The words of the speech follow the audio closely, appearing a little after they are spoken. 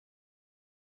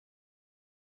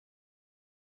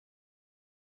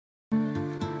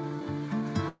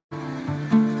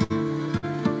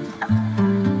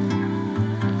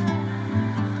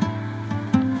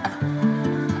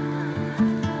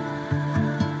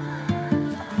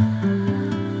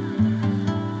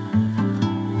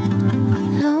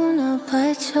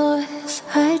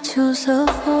choose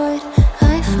avoid.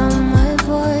 I found my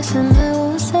voice and I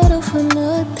won't settle for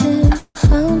nothing.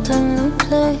 Found a new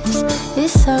place,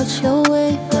 it's out your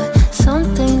way, but some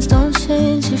things don't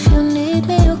change. If you need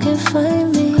me, you can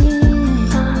find me.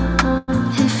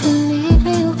 If you need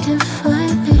me, you can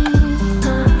find me.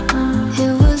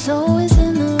 It was always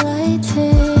in the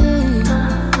writing.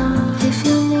 If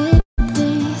you need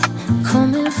me,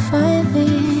 come and find me.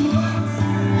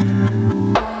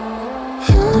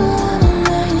 You know I'm a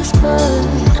nice bird.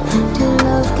 Your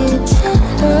love get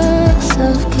tender,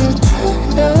 love get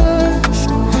tender.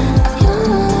 You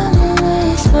know I'm a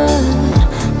nice bird.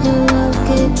 Your love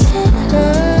get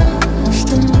tender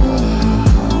to me.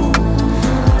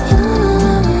 You know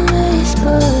I'm a nice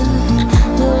bird.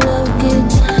 Your love get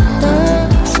tender,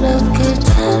 love get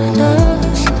tender.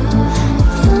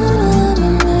 You know I'm a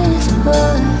nice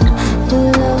bird. Your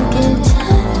love get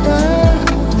tender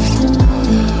to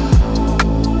me.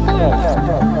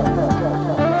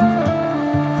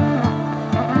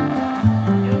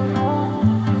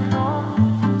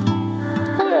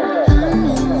 I'm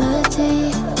in the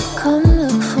deep, come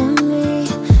look for me.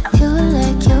 You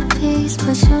like your peace,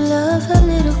 but you love a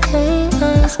little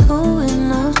chaos.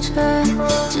 Going off track,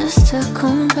 just to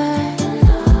come back.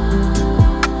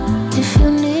 If you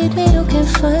need me, you can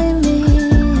find me.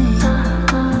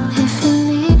 If you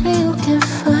need me, you can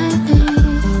find me.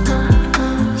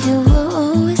 You were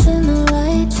always in the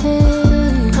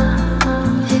writing.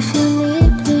 If you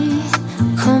need me,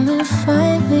 come and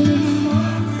find me.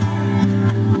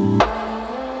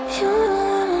 You know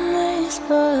I'm a nice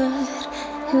bird.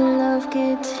 Your love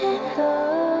get tender.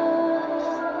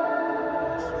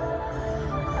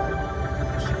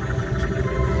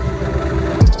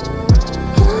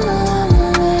 You know I'm a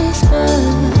nice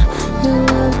bird. Your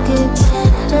love get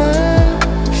tender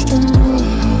to me.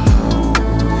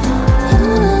 You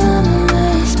know I'm a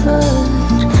nice bird.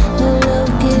 Your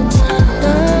love get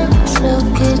tender, love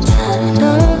get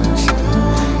tender.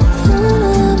 You know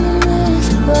I'm a nice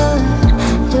bird.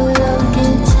 Your love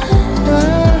get tender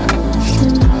to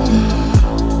me.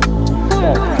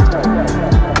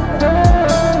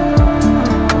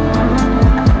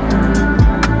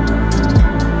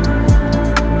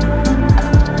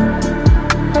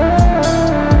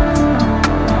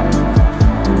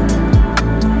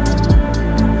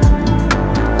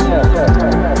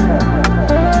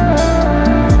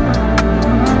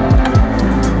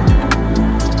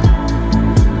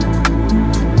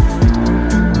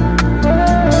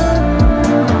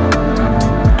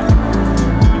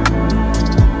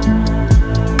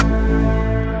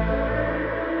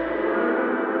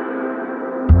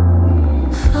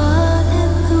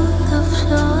 Falling through the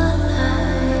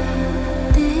floorlight,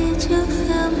 did you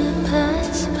feel me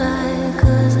pass by?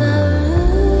 'Cause I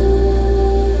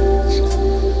reached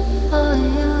for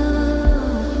you.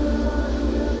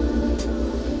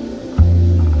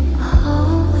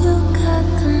 Hope you got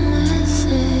the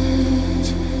message.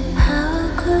 How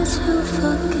could you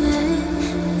forget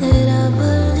that I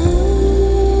believe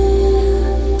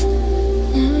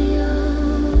in you?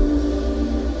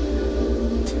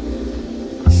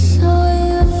 So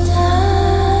you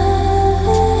dive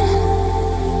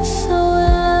in, so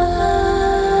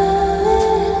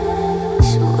lavish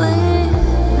with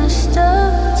the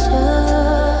structure.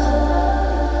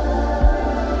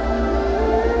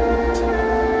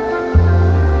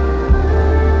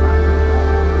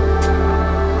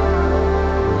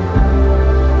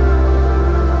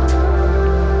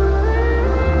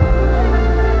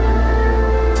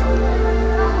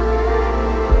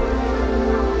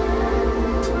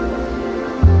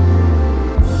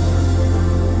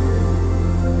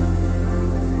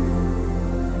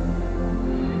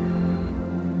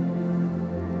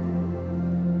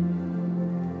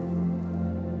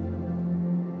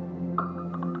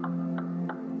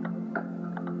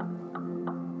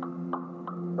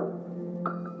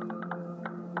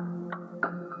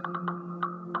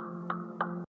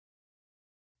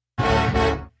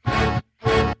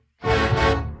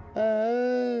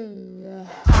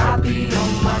 I be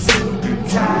on my suit and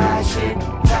tie shit,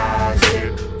 tie shit,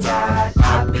 tie.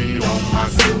 I be on my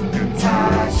suit and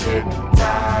tie shit,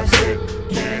 tie shit.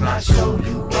 Can I show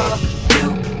you a few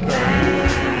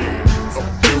things? A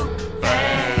few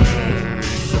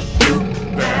things, a few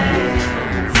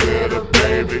things. Little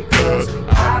baby, 'cause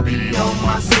I be on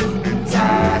my suit and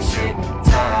tie shit,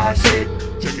 tie shit.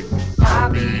 Check it. I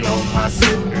be on my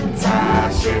suit and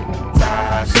tie shit,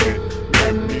 tie shit.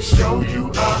 Let me show you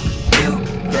a few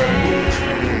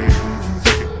things.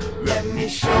 Let me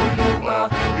show you a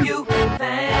few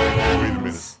things. Wait a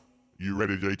minute. You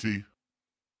ready, JT?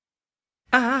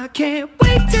 I can't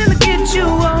wait till I get you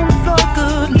on the floor,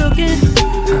 good looking.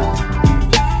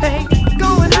 Hey,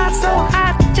 going hot, so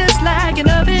hot, just like an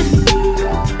oven.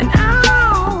 And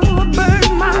I'll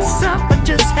burn myself, I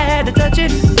just had to touch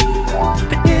it.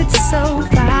 But it's so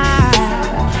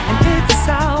fine, and it's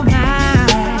all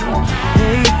mine.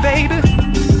 Hey, baby,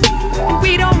 and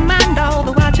we don't mind all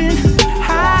the watching.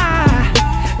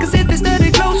 Cause if they study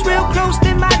close, real close,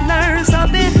 they might learn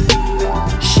something.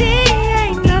 She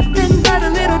ain't nothing but a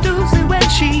little doozy when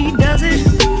she does it.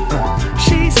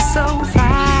 She's so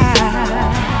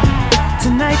fine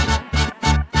tonight.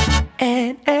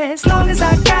 And as long as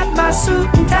I got my suit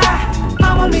and tie,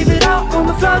 I'ma leave it all on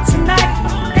the floor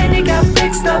tonight. And you got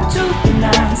fixed up to the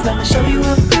nines. Let me show you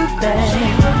a few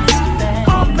things.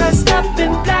 All dressed up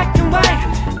in black and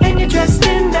white, and you're dressed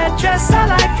in that dress I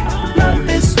like. Love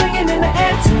is swinging in the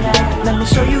air tonight. Let me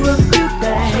show you a few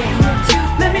things.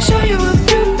 Let me show you a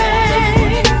few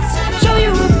things. Show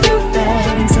you a few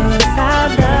things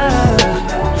about love.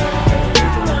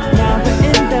 Now we're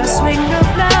in the swing of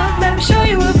love. Let me show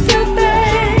you a few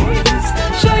things.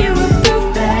 Show you a few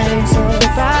things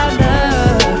about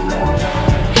love.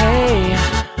 Hey,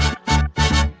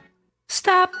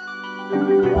 stop.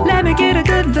 Let me get a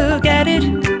good look at it.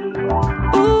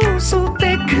 Ooh, so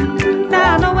thick.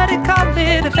 Now I know what they call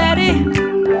it, a fatty.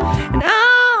 And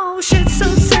oh, shit, so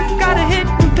sick. Got a hit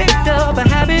and picked up a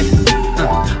habit.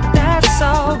 That's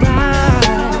alright,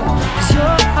 'cause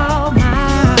you're all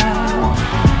mine.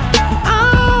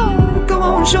 Oh, go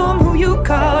on, show 'em who you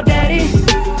call daddy.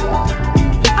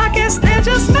 I guess they're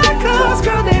just not 'cause,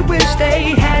 girl, they wish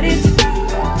they had it.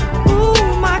 Ooh,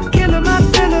 my killer, my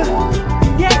filler.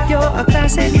 Yeah, you're a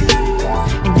classic,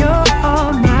 and you're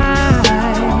all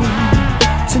mine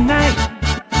tonight.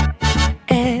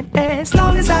 And as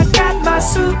long as I got my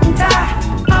suit and tie,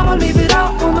 I'ma leave it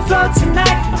all on the floor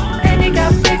tonight. And you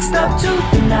got fixed up to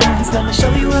the nines. Let me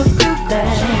show you a few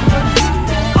things.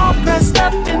 All dressed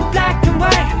up in black and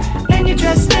white, and you're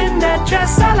dressed in that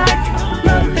dress I like.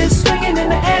 Love is swinging in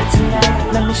the air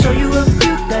tonight. Let me show you a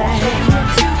few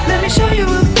things. Let me show you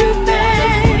a few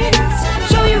things.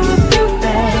 Show you a few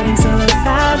things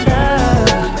about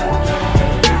love.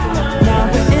 Now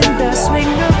we're in the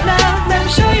swing of love. Let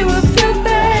me show you a few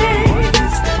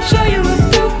things. Show you a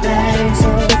few things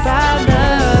about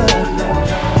love.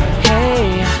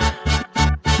 Hey,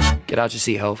 Get out your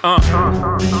seat, ho.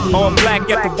 All black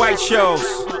at the white shows,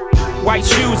 white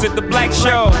shoes at the black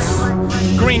shows,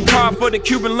 green car for the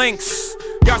Cuban links.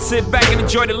 Y'all sit back and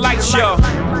enjoy the light show.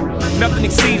 Nothing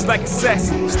exceeds like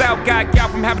excess. Style guy, gal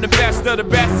from having the best of the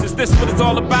best. Is this what it's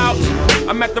all about?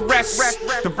 I'm at the rest.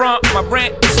 The front, my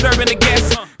rent, disturbing the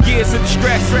guests. Years of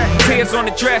distress, tears on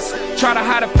the dress. Try to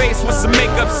hide a face with some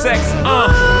makeup sex.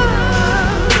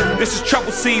 This is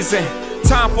trouble season.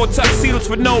 Time for tuxedos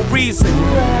for no reason.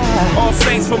 All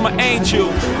saints for my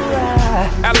angel.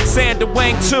 Alexander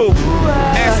Wang too.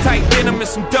 Ass tight denim and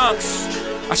some dunks.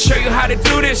 I'll show you how to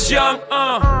do this, young.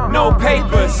 No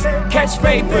papers, catch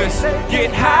papers,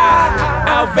 get high.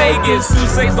 Out Vegas,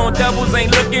 Sousa's on doubles,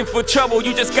 ain't looking for trouble.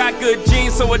 You just got good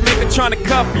genes, so a nigga tryna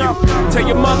cuff you. Tell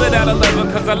your mother that I love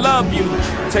her, 'cause I love you.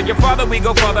 Tell your father we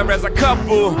go farther as a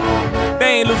couple.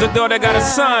 They ain't lose a daughter, got a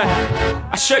son.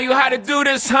 I'll show you how to do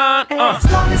this, huh?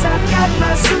 as long as I got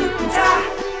my suit and tie,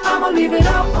 I'ma leave it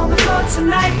all on the floor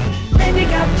tonight. And you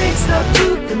got fixed up to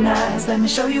the nines. Let me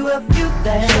show you a few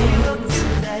things.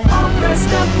 All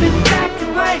dressed up in black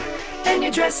and white, and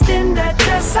you're dressed in that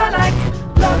dress I like.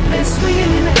 Love is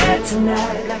swinging in the air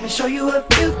tonight. Let me show you a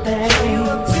few things.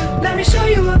 Let me show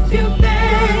you a few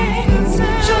things.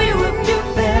 Show you a few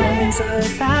things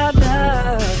about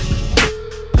love.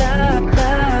 Love,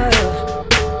 love.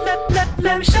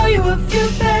 Let me show you a few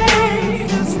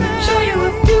things. Show you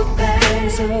a few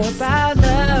things about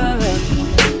love.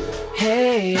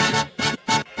 Hey.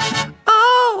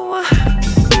 Oh.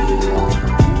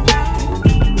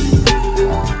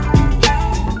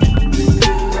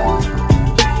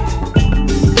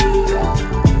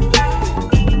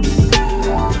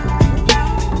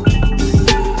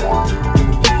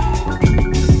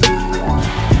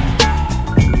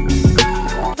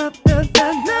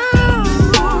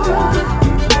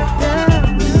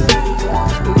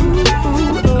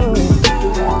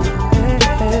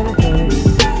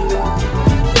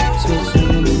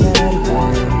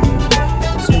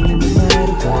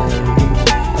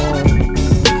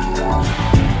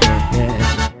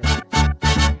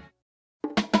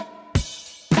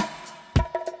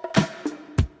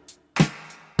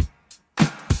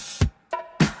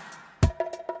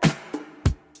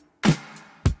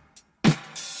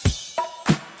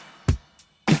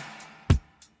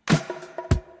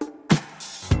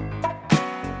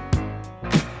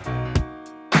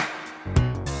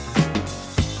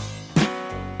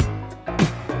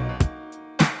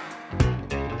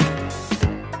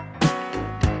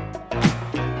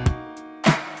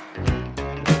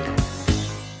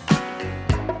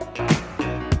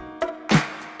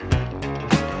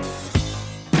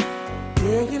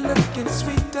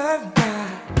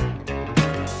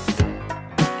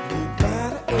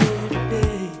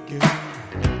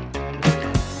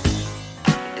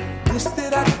 wish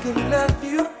that I could love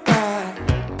you right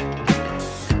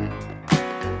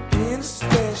in a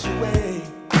special way.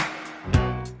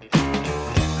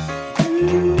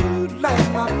 You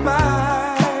light my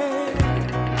fire.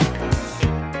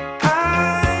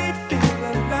 I feel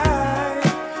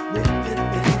alive with you,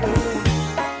 baby.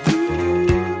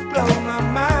 You blow my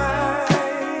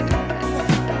mind.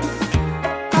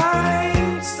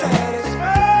 I'm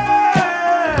satisfied.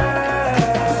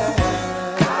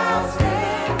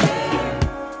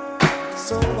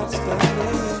 So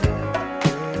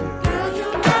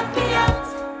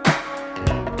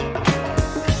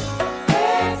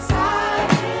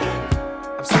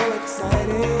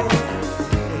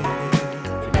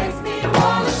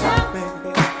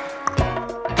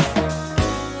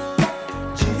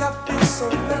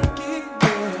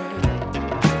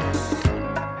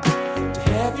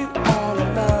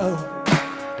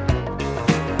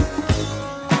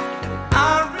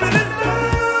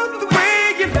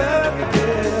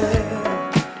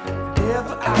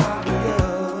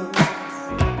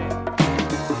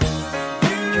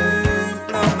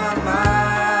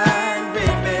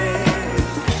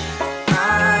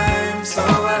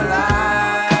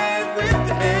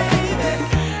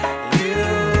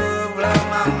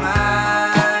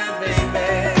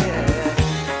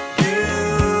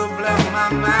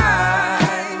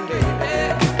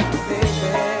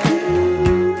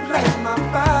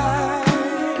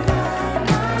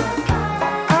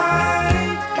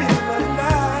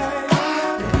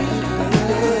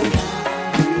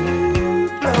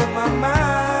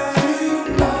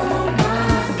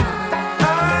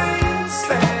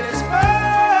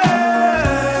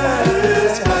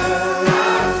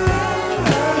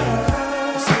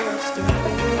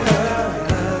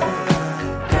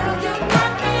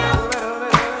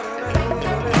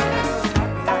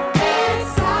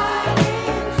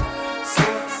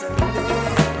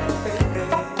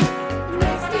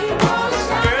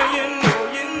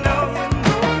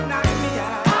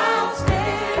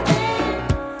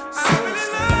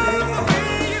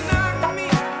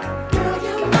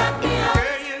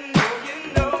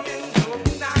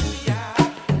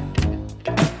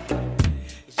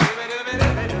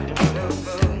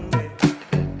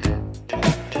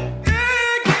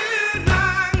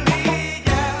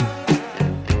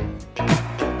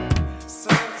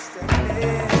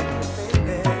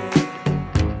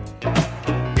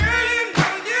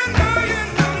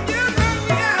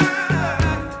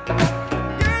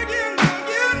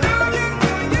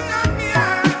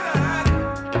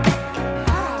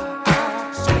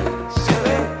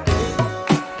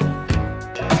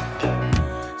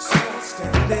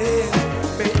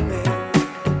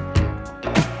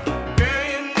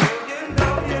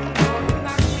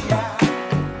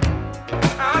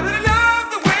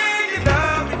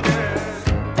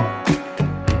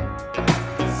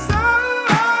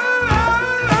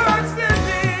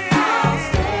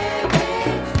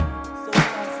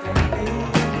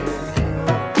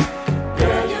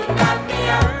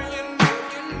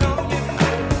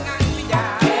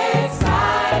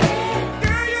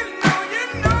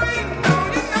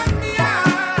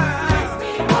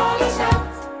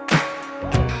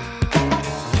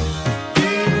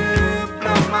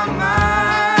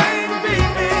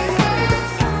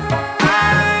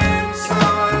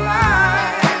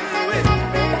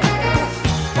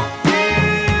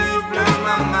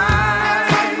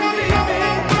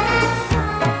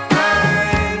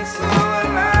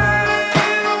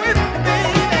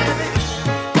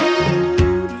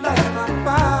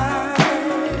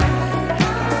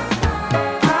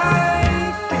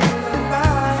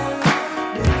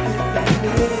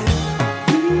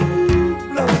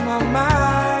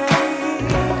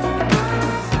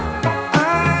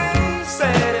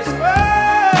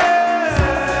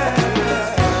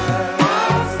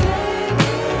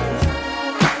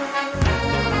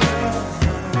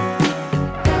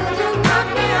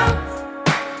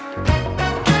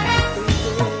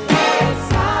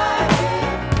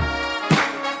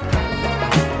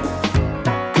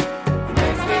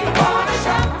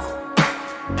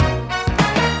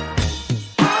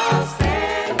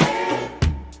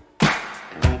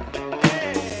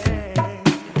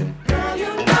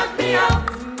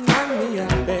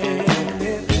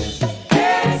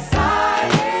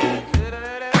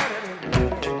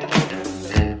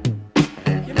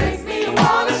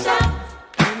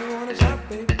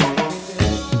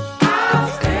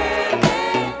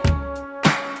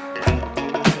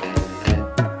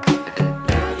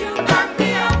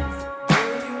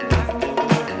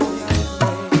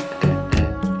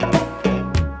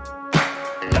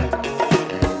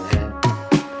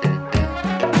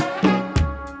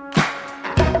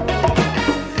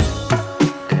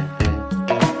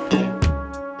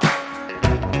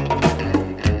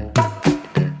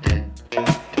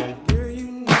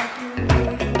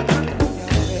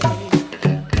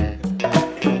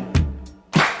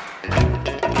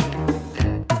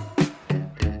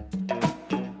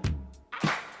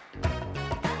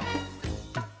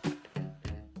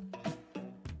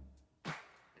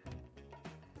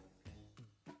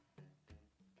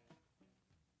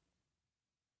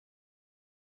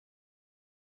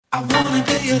I wanna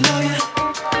be your lawyer.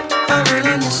 I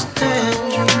really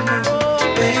understand you,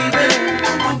 baby.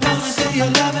 I'm gonna say you're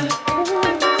loving.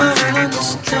 I really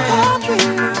understand you,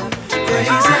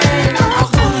 crazy. I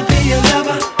wanna be your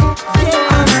lover.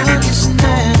 I really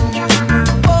understand you,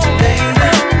 baby.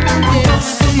 I'm gonna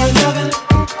say you're loving.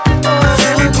 I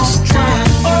really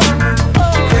understand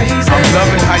you, crazy. I'm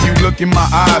loving how you look in my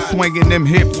eyes, swinging them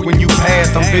hips when you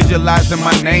pass. I'm visualizing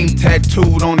my name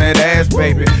tattooed on that ass,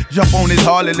 baby. Jump on this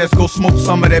Harley, let's go smoke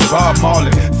some of that Bob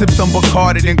Marley. Sip some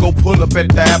Bacardi, then go pull up at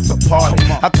the after party.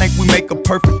 I think we make a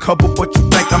perfect couple, but you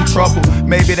think I'm trouble.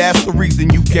 Maybe that's the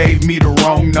reason you gave me the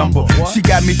wrong number. She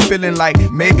got me feeling like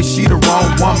maybe she the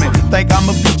wrong woman. Think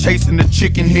I'ma be chasing the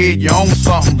chicken head, you own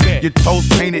something. Your toes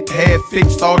painted, hair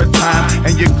fixed all the time,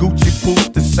 and your Gucci boots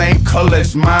the same color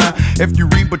as mine. If you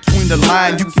read between the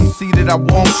lines, you can see that I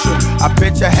want you. I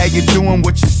bet you how you doing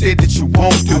what you said that you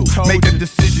won't do. Make a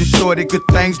decision sure that good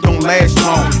things don't last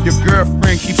long. Your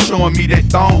girlfriend keeps showing me that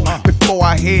thong. Before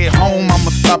I head home,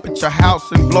 I'ma stop at your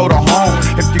house and blow the horn.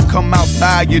 If you come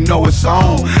outside, you know it's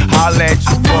on. Holla at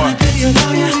you, boy.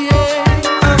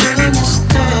 I really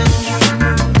understand you,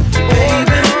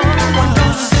 baby. I'm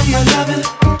gonna say you're loving.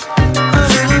 I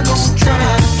really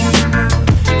understand you,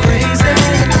 crazy.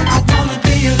 I wanna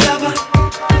be your lover.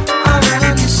 I really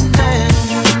understand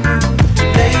you,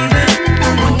 baby.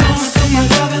 I'm gonna say you're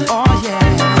loving. I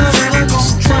really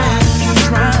understand you,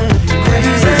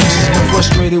 crazy. She's been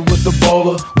frustrated with the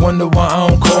baller, wonder why I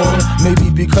don't call her. Maybe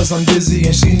because I'm busy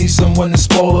and she needs someone to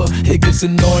spoil her. It gets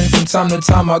annoying from time to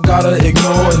time, I gotta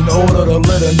ignore in order to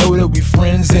let her know that we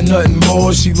friends and nothing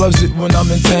more. She loves it when I'm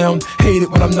in town, hate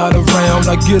it when I'm not around.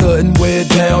 I get her and wear it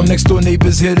down, next door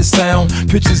neighbors hear the sound.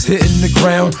 Pitches hitting the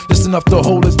ground, just enough to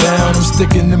hold her down. I'm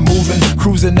sticking and moving,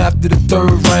 cruising after the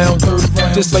third round.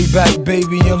 Just lay back,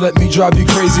 baby, and let me drive you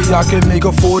crazy. I can make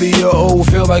a 40-year-old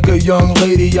feel like a young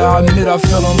lady. I admit I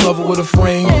fell in love with a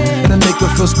frame, and to make her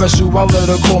feel special, I let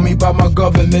her call me by my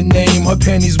government name. Her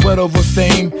panties wet over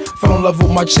fame, fell in love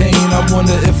with my chain. I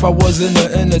wonder if I wasn't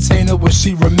an entertainer, would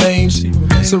she remain?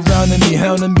 Surrounding me,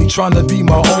 hounding me, trying to be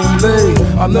my only.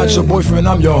 I'm not your boyfriend,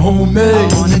 I'm your homie. I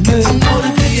wanna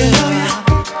be your lawyer.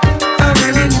 I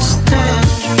really understand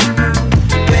you,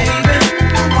 baby.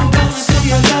 I'm gonna say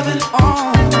you're loving. I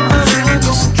really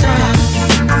understand you,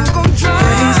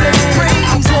 crazy.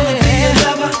 I wanna be your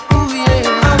lover.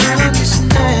 I really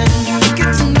understand you,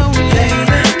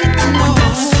 baby. I'm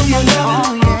gonna say you're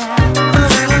loving. I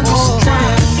really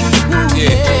understand you,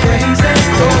 crazy.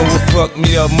 Don't know what fucked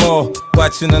me up more,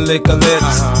 watching her lick her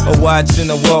lips or watching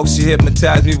her walk. She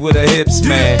hypnotized me with her hips,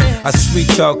 man. I sweet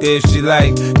talk her if she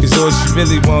like, cause all she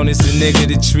really want is a nigga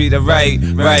to treat her right.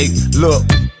 Look,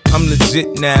 I'm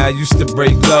legit now, I used to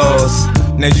break laws.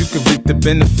 Now you can reap the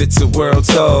benefits of world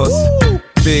tours.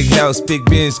 Big house, big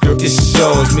Benz, girl, it's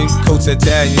yours. Mink coats,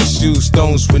 Italian shoes,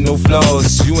 stones with no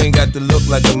flaws. You ain't got to look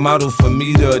like a model for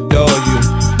me to adore you.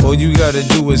 All you gotta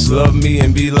do is love me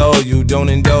and be loyal. Don't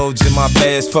indulge in my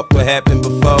past, fuck what happened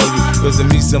before you. Cause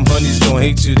of me, some honeys gon'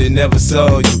 hate you that never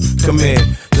saw you. Come here,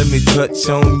 let me touch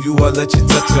on you, I'll let you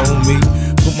touch on me.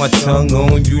 Put my tongue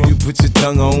on you, you put your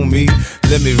tongue on me.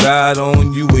 Let me ride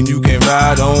on you and you can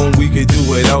ride on. We can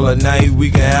do it all night, we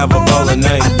can have a ball all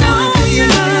night.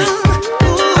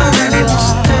 I really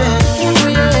understand you,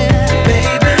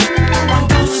 baby. I'm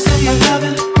gonna say you're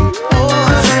loving. I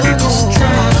really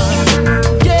understand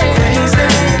you, crazy.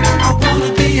 I wanna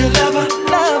be your lover.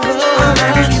 I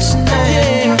really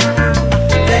understand you,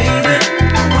 baby.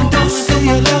 I'm gonna say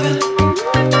you're loving.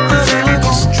 I really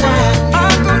understand you,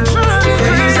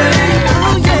 crazy.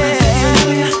 I'm gonna say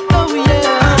you're loving.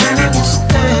 I really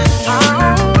understand you,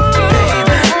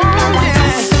 baby. I'm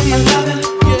gonna say you're loving.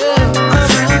 I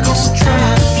really understand.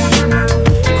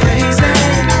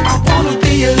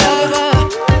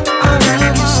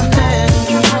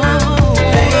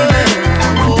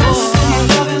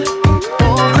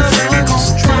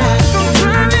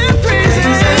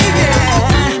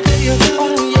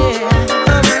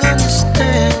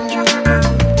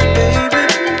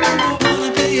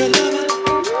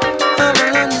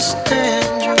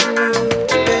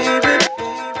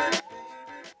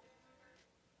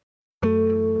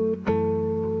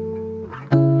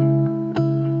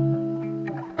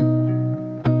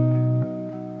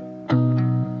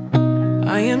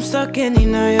 I am stuck in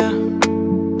denial,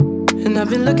 and I've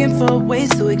been looking for ways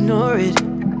to ignore it.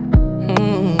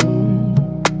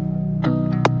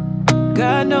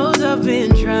 God knows I've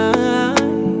been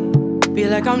trying. Feel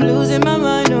like I'm losing my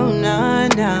mind, oh nah,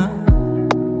 nah.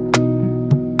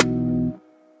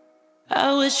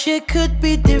 I wish it could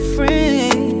be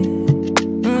different.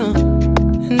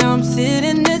 And now I'm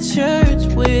sitting at church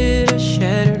with a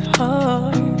shattered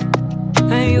heart.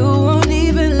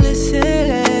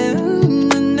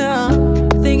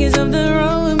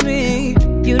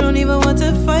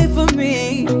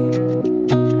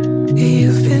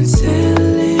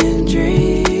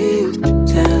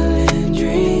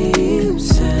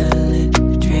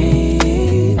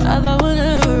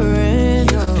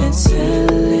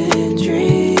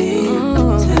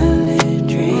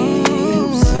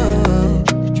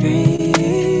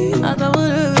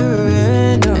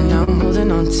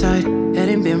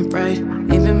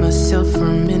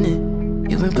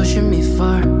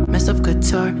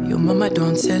 avatar. Your mama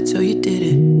don't say till you did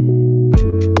it.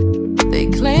 They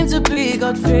claim to be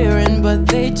God-fearing, but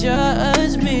they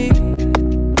judge me.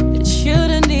 It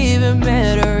shouldn't even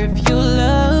matter if you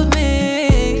love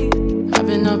me. I've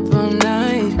been up all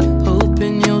night,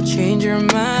 hoping you'll change your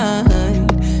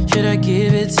mind. Should I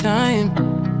give it time?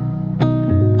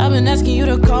 I've been asking you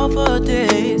to call for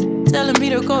days, telling me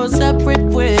to go separate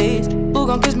ways. Who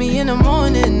gon' kiss me in the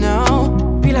morning now?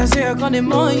 Be like, say I can't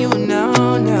demand you now.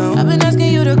 I've been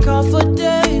asking you to call for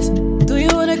days. Do you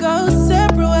wanna go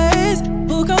separate ways?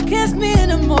 Who gon' kiss me in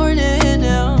the morning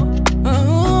now?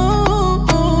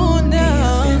 Oh,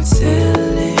 now. You've been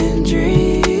telling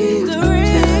dreams,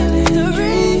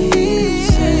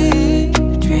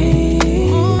 telling dreams.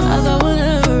 I thought we'd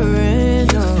never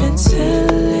end. You've been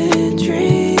telling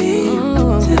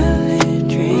dreams, telling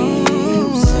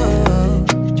dreams, telling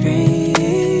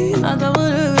dreams. I thought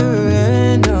we'd never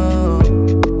end.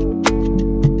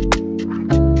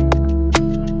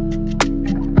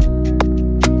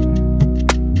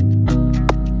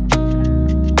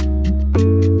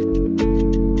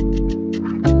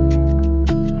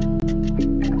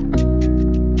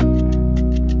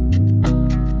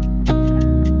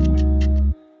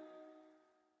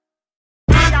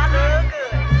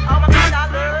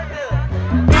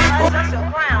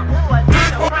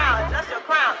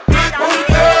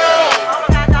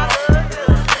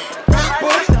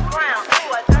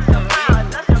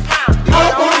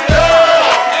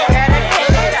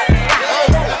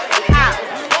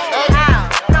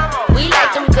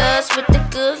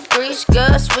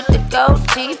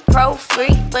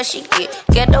 She get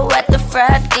ghetto at the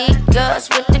Friday. Girls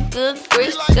with the good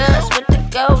grease, girls with the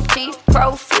gold teeth,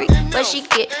 pro freak. But she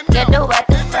get ghetto at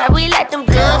the Friday. We like them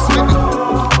girls with the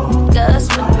girls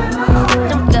with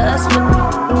them girls with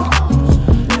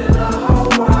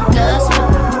girls with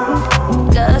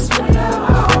girls with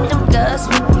them girls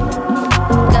with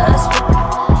girls with.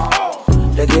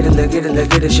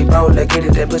 Look at it, she bold, look at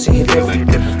it, that pussy hit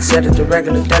different. Set it to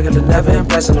regular, never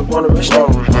impressing, I wanna restrict.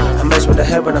 I mess with her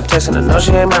head when I'm testing her, no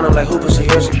she ain't mine, I'm like, who pussy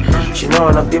is it? She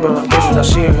knowin' I'm deep in my business, I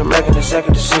see her making the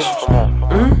second decision.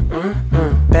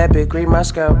 Bad bitch, green my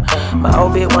scope. My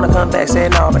old bitch wanna come back, say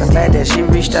no, but I'm glad that she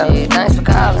reached out. Shit, thanks for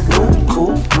calling.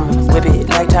 Cool, whip it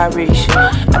like Tyrese.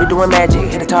 I be doing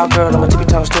magic, hit a tall girl, on my tippy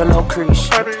toes, still no crease.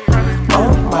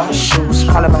 On my shoes,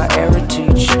 calling my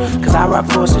heritage. Cause I rock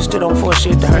forces, still don't force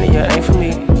shit, the hernia ain't for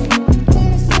me.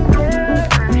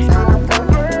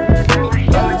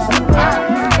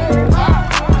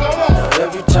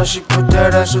 Every time she put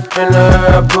that ass up in the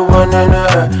air, I put one in the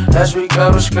air. Last week I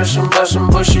was scratching by some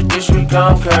bullshit, this week I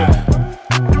don't care.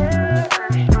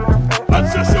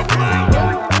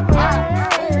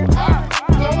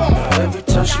 Every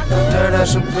time she put that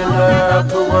ass up in the air, I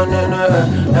put one in the air.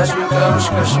 Last week I was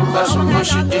scratching by some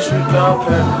bullshit, this week I don't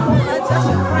care.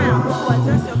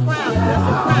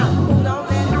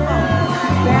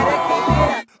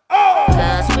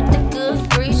 Girls with the good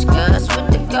grease, girls with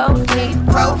the gold teeth,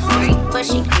 pro freak, but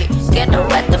she get no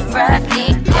at the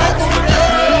Friday. Girls with the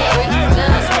good grease,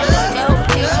 girls with the gold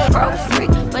teeth, pro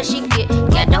freak, but she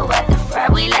get no at the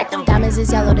Friday. We like them diamonds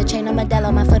is yellow, the chain on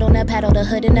Modelo, my foot on the pedal, the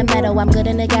hood in the meadow. I'm good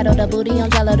in the ghetto, the booty on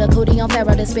jello, the cootie on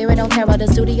Pharaoh, the spirit on tarot, the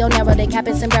studio narrow, the cap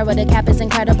is sombrero, the cap is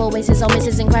incredible, waist is on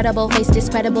Mrs. Incredible, face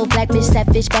discredible, black bitch, that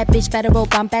bitch, bad bitch, federal,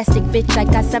 bombastic bitch, I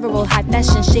got several high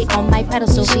fashion shit on my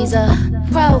pedestal. She's a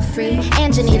pro free,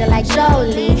 Angelina like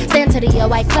Jolie, Santeria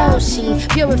white clothes, she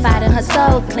purified and her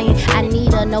soul clean. I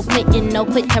need her, no quitting, no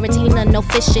quit Tarantino, no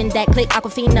fishing, that click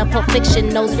Aquafina, Pulp Fiction,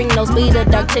 nose ring, nose bleeder,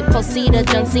 dark tip, Posita,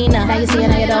 John Cena. Now you see it,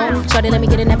 now you don't. Shorty, let me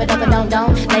get it, never don't.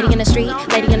 Lady in the street,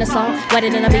 lady in the slum,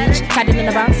 wedded in the beach, tied it in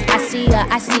the Bronx. I see her,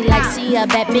 I see like Sia,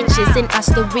 bad bitches in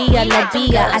Astoria, La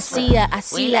Via. I see her, I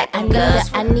need her,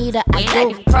 I need her, I do.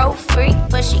 Like pro freak,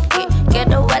 but she get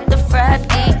her at the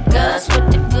Friday. Girls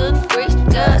with the good grease,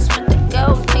 girls with the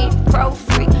gold teeth, pro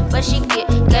freak, but she get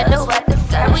her at the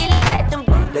Friday. We like them.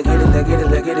 Look at it, look at it,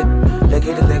 look at it, look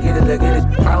at it, look at it, look at it,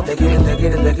 look at it, look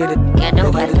at it, look at it, get her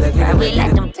at the Friday. We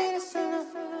like them.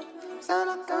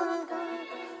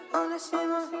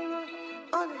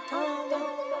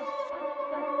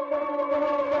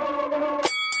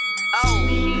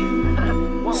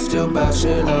 Still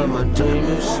bouncing on my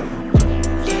demons.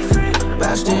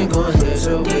 Bouncing going heads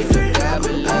up with the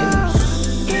goblins.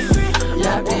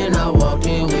 Locked in, I walked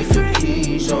in with your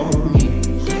keys on me.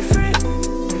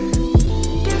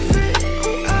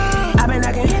 I've been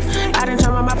knocking, I done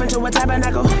turned my mouth into a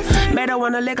tabernacle. Made her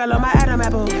wanna lick all on my Adam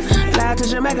apple. Fly out to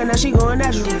Jamaica, now she going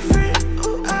natural.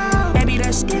 Baby,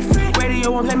 that's different.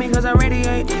 Radio won't play me cause I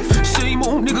radiate. Same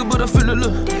old nigga, but I feel a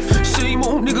look. Same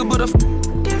old nigga, but I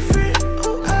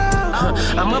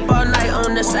I'm up all night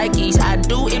on the psyches. I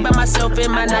do it by myself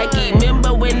in my Nike.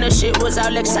 Remember when the shit was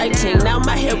all exciting? Now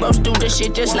my heroes do the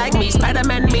shit just like me.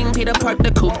 Spider-Man mean Peter Park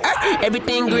the coupe.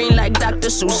 Everything green like Dr.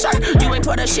 Seuss, sir. You ain't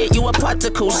part of shit, you a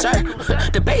particle, sir.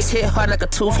 The bass hit hard like a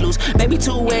tooth loose. Baby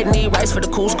too wet, need rice for the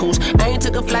couscous. I ain't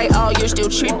took a flight all year, still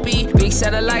trippy. Big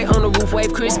satellite on the roof,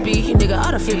 wave crispy. Nigga,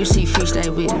 all the figures see free, stay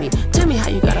with me. Tell me how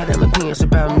you got all them opinions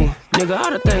about me. Nigga,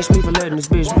 all the things me for letting this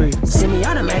bitch breathe.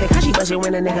 Semi-automatic, how she bust it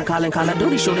when a nigga callin' Call of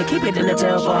Duty shooter? Keep it in the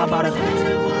tail for I bought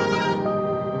her.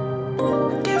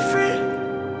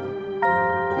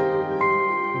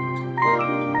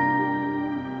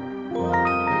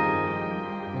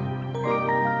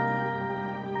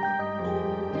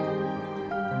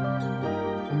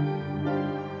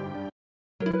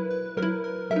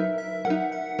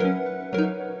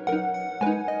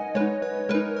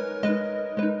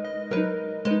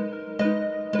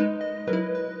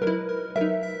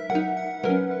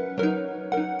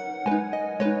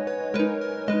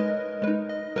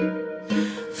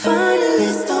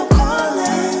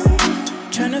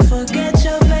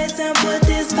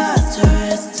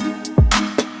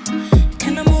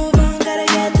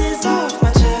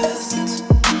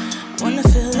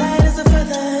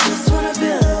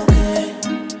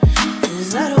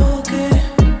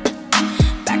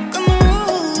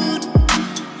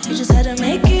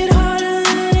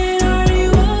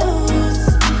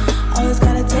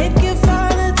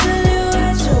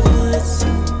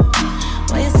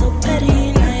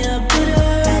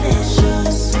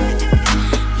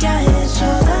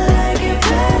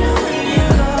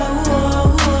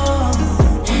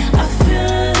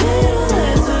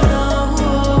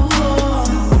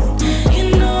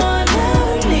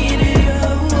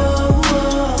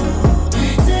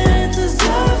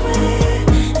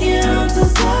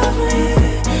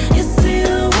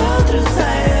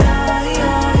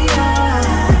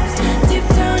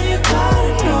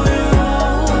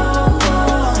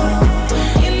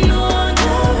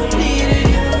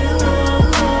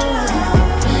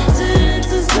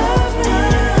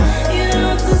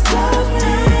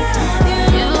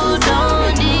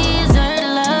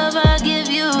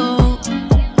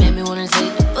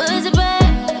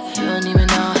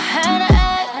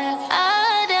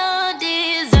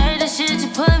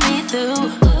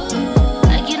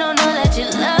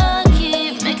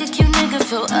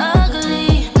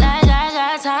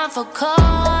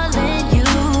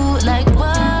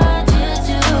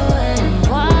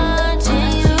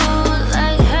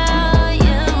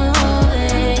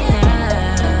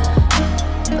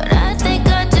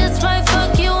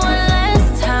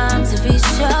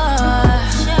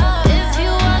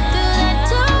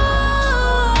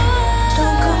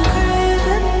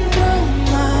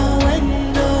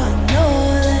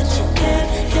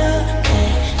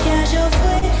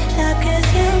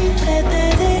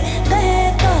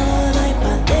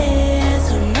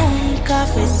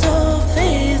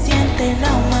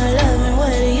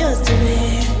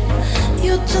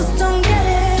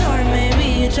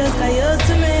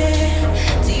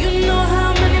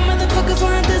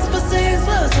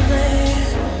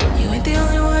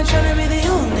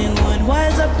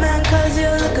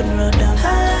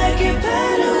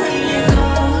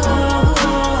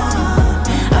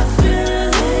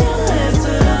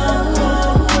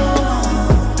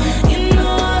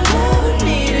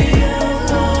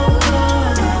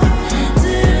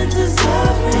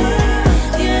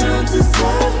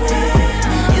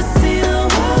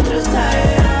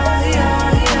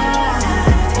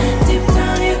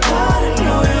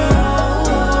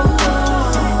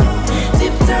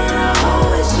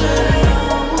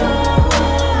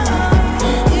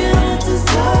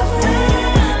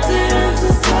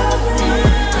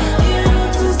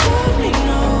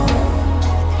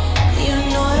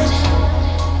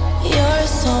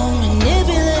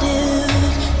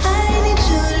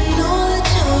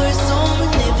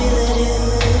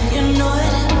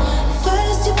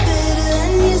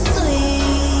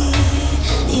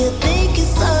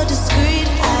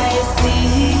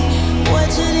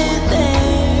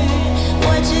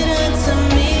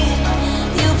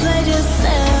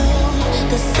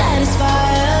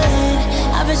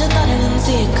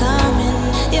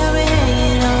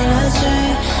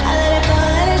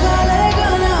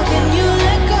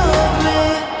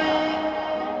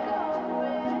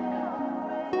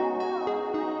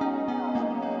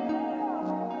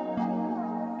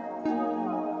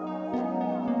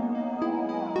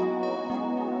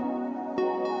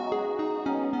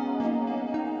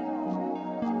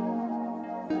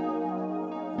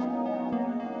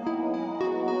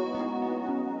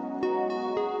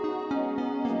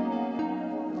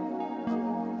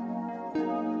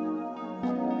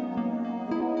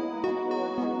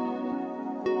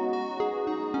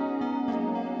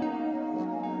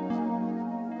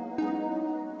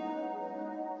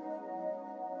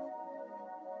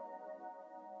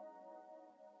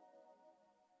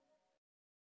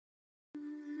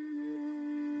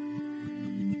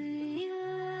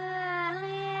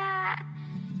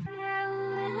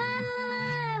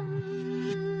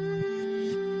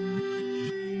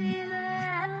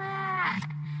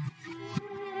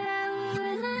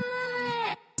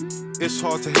 It's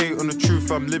hard to hate on the truth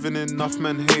I'm living in. Enough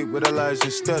men hate with their lies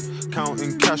instead.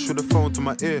 Counting cash with a phone to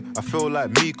my ear. I feel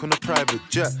like Meek on a private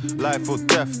jet. Life or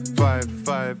death,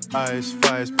 5 eyes,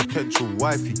 fires, potential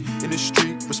wifey. In the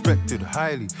street, respected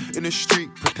highly. In the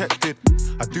street, protected.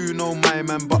 I do know my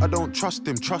man, but I don't trust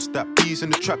him. Trust that bees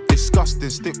in the trap, disgusting.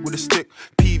 Stick with a stick,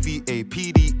 PVA,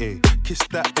 PDA. Kiss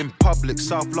that in public,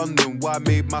 South London. Why I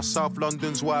made my South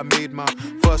London's why I made my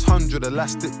first 100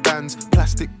 elastic bands,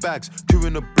 plastic bags, 2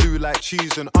 in the blue like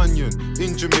cheese and onion.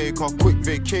 In Jamaica, quick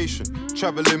vacation,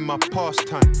 traveling my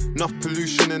pastime. Enough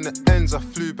pollution in the ends, I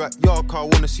flew back York, I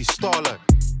wanna see starlight.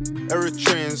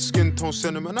 Eritrean skin tone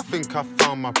sentiment, I think I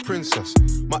found my princess.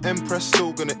 My empress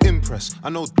still gonna impress. I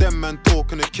know them man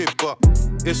talking a kid, but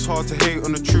it's hard to hate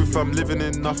on the truth I'm living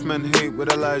in. Enough men hate with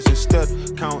their lies instead.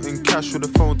 Counting cash with a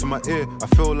phone to my ear. I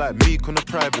feel like Meek on a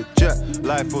private jet.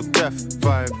 Life or death,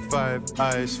 5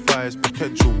 eyes, fires,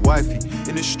 potential wifey.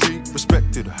 In the street,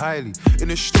 respected highly. In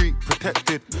the street,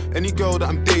 protected. Any girl that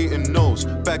I'm dating knows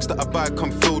bags that I buy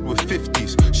come filled with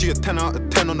 50s. She a 10 out of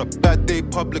 10 on a bad day.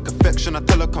 Public affection, I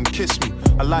tell her come kiss me.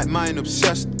 I like mine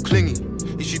obsessed, clingy.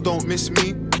 If you don't miss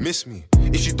me, miss me.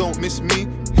 If you don't miss me,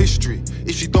 history.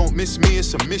 If you don't miss me,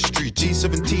 it's a mystery.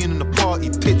 G17 in the party,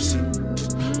 tipsy.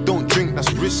 Don't drink,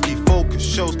 that's risky. Focus,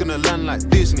 show's gonna land like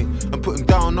Disney. I'm putting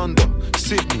down under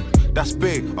Sydney. That's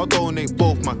big, I'll donate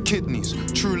both my kidneys.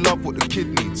 True love what the kid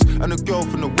needs. And a girl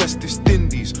from the West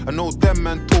Indies. I know them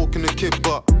man talking a kid,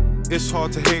 but it's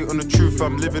hard to hate on the truth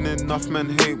I'm living in. Enough men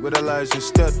hate with their lies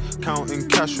instead. Counting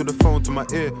cash with a phone to my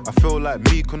ear. I feel like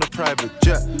Meek on a private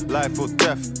jet. Life or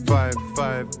death,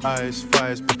 5 eyes,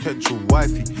 fires, potential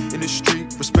wifey. In the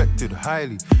street, respected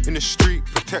highly. In the street,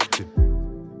 protected.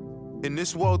 In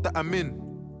this world that I'm in,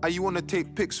 you wanna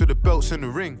take pics with the belts in the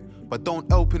ring, but don't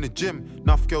help in the gym.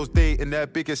 Enough girls dating their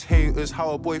biggest haters.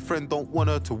 How a boyfriend don't want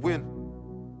her to win.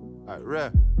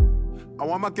 Rare. I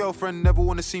want my girlfriend never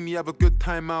wanna see me have a good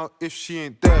time out if she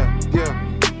ain't there,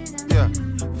 yeah.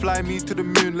 Fly me to the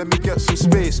moon, let me get some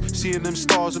space. Seeing them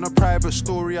stars in a private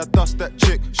story, I dust that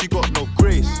chick, she got no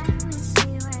grace.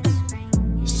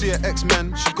 See her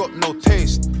ex-man, she got no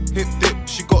taste. Hip dip,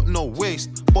 she got no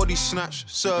waist. Body snatch,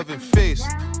 serving face.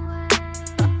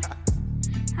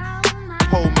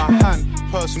 Hold my hand,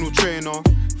 personal trainer.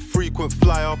 Frequent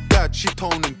flyer, bad, she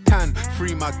tone and tan.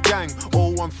 Free my gang,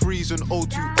 013s and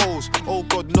 020s. Oh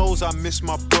God knows I miss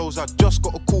my bros. I just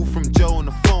got a call from Joe on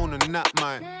the phone and that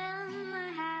might.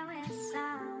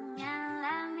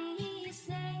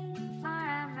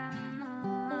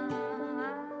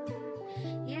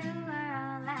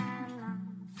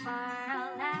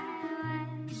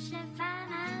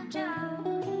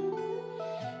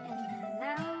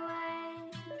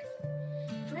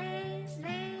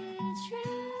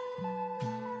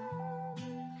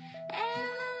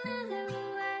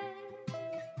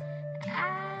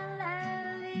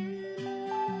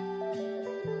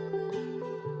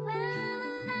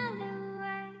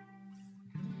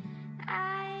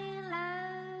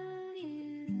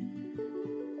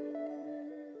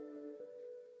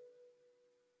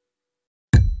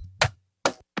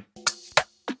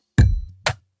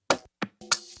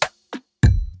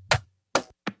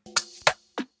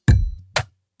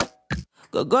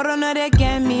 Go no, they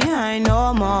get me high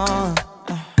no more.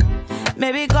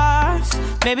 Maybe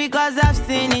cause I've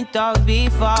seen it all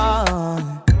before.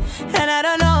 And I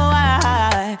don't know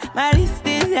why. My wrist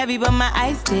is heavy but my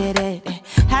eyes stay there.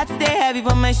 Hat stay heavy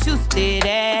but my shoes stay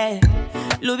there.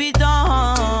 Louis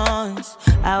Vuittons,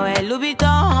 I wear Louis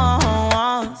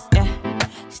Vuittons, yeah.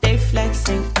 Stay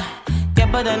flexing,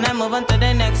 get better and move on to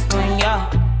the next one, yeah.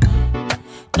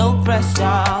 No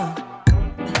pressure,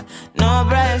 no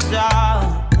pressure.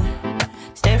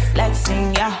 Stay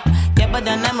flexing, yeah. Get better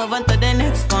and move on to the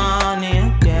next one,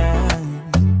 yeah.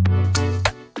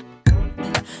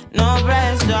 No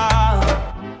pressure.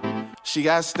 She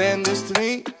got standards to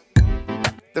me.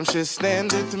 Them shit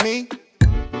standard to me.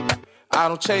 I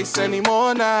don't chase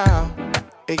anymore now.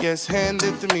 It gets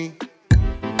handed to me.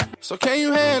 So can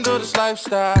you handle this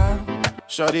lifestyle?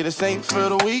 Shorty, this ain't for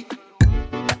the weak.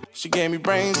 She gave me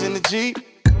brains in the Jeep.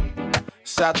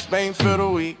 South to Spain for the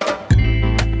week.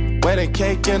 Wedding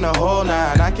cake and the whole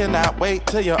nine. I cannot wait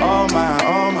till you're all mine,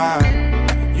 all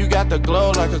mine. You got the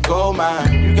glow like a gold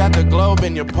mine. You got the globe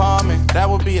in your palm, and that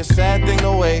would be a sad thing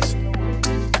to waste.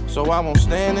 So I won't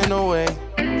stand in the way.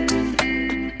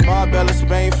 Marbella,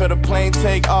 Spain for the plane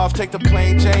take off. Take the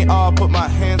plane chain off. Put my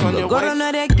hands on your waist. Go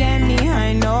no, they get me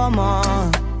high no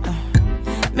more.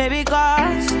 Maybe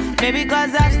cause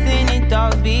I've seen it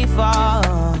all before.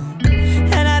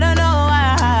 And I don't know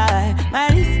why. My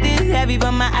wrist is heavy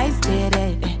but my eyes stay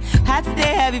there. Hat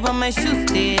stay heavy but my shoes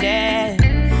stay there.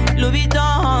 Louis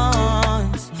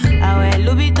Vuittons. I wear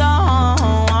Louis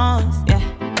Vuittons. Yeah,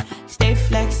 stay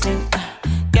flexing.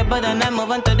 Get better and then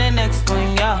move on to the next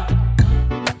one. Yeah,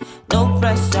 no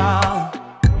pressure,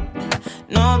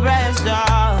 no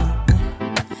pressure.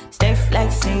 Stay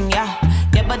flexing. Yeah,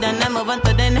 get better and then move on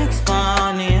to the next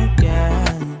one. Yeah.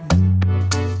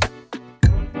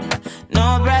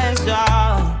 No pressure,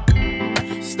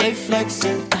 stay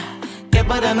flexing. Get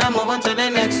better and move on to the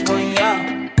next one,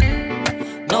 yeah.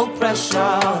 No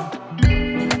pressure,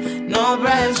 no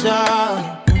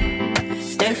pressure.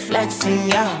 Stay flexing,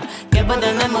 yeah. Get better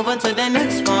and move on to the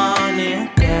next one, yeah.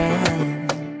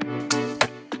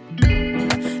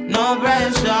 No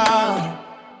pressure.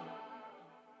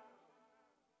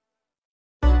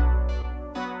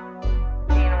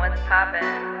 Dean, what's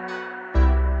poppin'?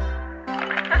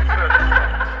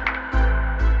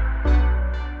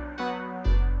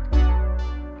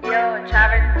 Yo,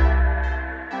 Travis.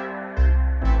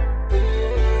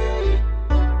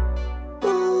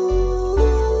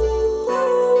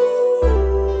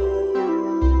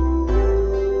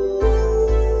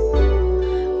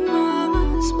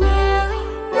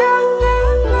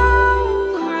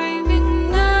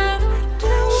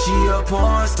 She a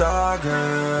porn star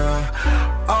girl,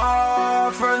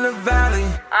 all from the valley.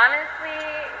 Honestly,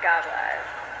 God bless.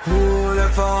 Who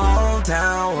left her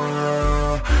hometown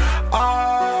world,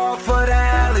 all for the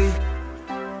alley.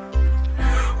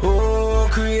 Who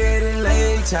created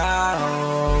late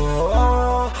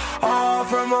child, all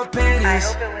from her pennies. I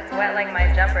hope it was wet like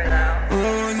my jumper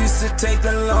though. Used to take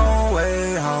the long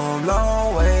way home,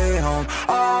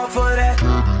 all for that.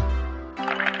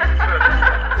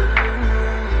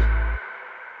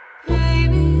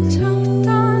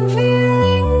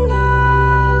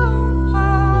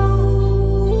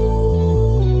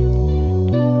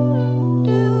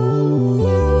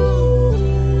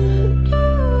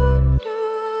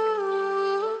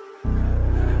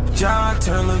 John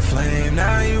turned the flame,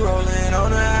 now you rolling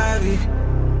on the ivy.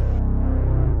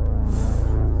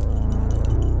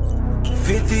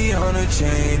 50 on a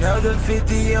chain, other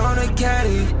 50 on a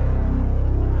caddy.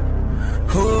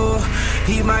 Ooh,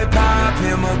 he might pop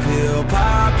him a pill,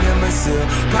 pop him a seal,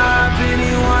 pop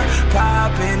anyone,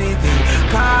 pop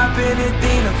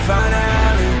anything to find an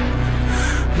alley.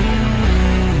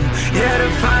 Yeah, to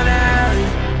find an alley.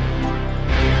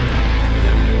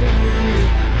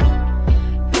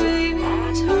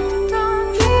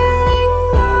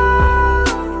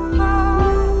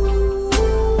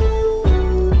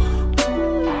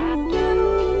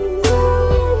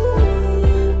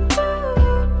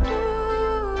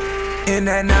 In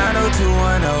that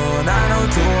 90210,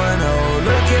 90210,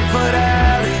 looking for the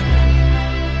alley.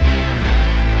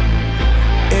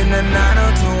 In the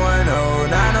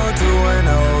 90210,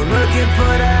 90210, looking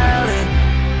for the alley.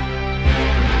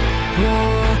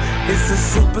 Ooh, it's a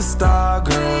superstar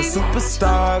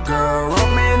girl,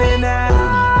 roaming in that.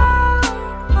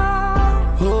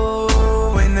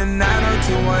 Ooh, in the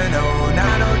 90210,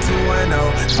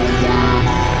 90210.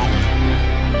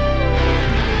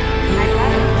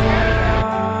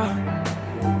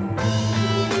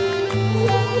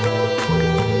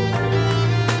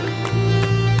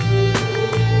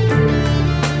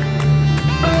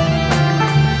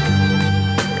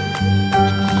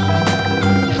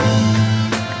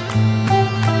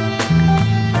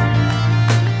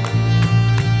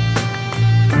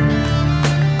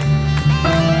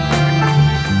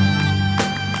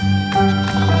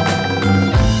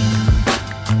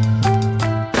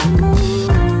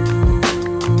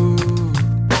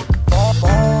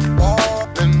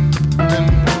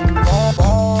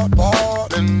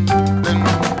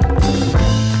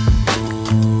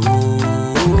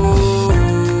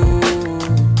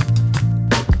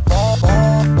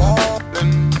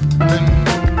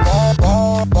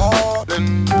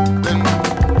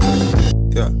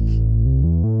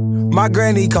 My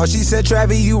granny called, she said,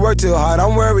 Travis, you work too hard,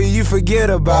 I'm worried you forget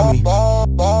about me.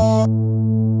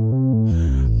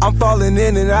 I'm falling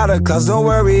in and out of class, don't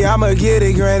worry, I'ma get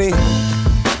it, granny.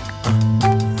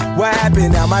 What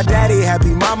happened now? My daddy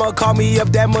happy, mama called me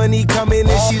up, that money coming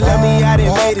and she love me, I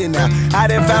done made it now. I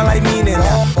done found like meaning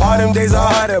now, all them days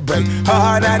are hard to break, her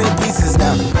heart out in pieces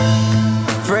now.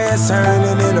 Friends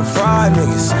turning into fraud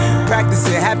niggas.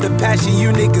 Practicing half the passion,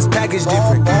 you niggas package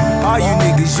different. All you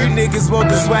niggas want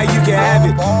the swag, you can have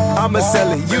it. I'ma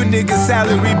sell it, you niggas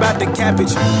salary bout the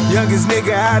cabbage. Youngest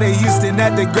nigga out of Houston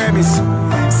at the Grammys.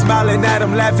 Smiling at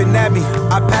him, laughing at me.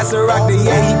 I pass a rock to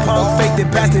he punk faked and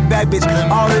passed it back, bitch.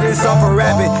 All of this off a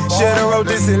rabbit. Shoulda wrote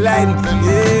this in Latin,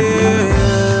 yeah.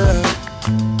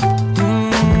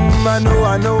 I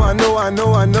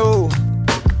know.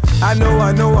 I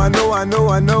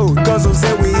know. Guzzle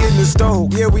said we in the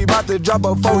stove. Yeah, we bout to drop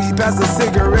a 4. He passed a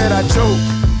cigarette, I choke.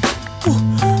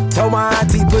 Woo. Told my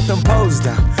auntie put them poles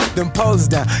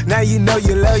down. Now you know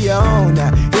you love your own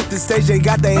now. Hit the stage, they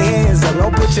got their hands up.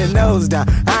 Don't put your nose down.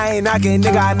 I ain't knocking,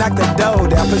 nigga, I knock the door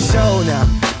down for sure now.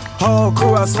 Whole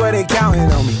crew, I swear they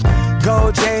counting on me.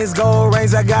 Gold chains, gold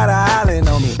rings, I got an island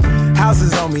on me.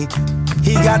 Houses on me,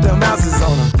 he got them houses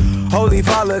on him. Holy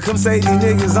Father, come save these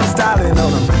niggas, I'm styling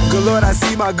on them. Good Lord, I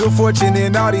see my good fortune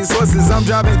in all these horses. I'm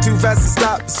driving too fast to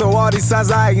stop, so all these signs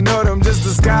I ignore them. Just the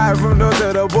sky from north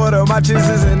to the border, my chicks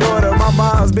is in order. My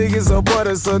mom's biggest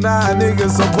supporter, so now a nigga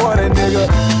support a nigga.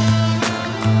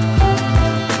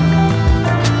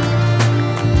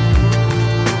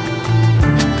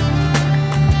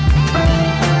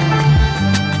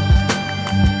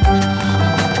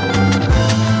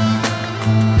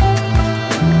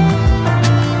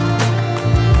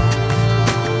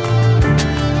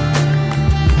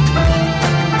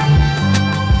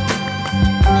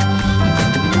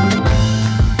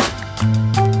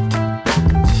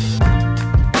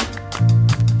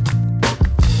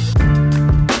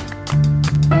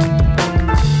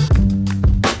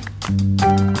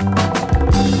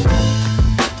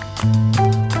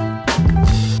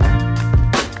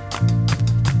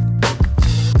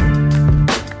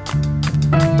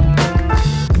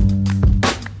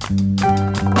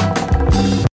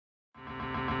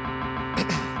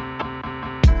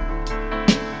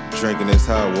 Drinking this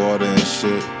hot water and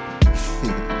shit.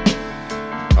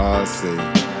 I see.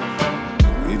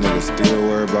 These niggas still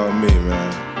worry about me,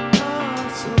 man.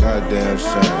 It's a goddamn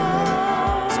shame,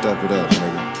 man. Step it up,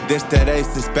 nigga. This that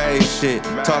ace of spades shit.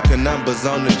 Talking numbers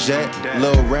on the jet.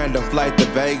 Little random flight to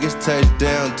Vegas.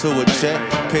 Touchdown to a check.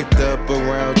 Picked up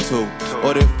around 2.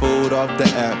 Ordered food off the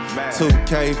app.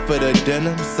 2K for the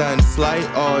dinner. Something slight,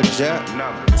 all jap.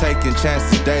 Taking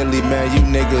chances daily, man. You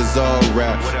niggas all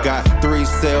rap. Got 3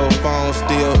 cell phones,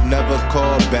 still never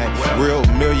call back. Real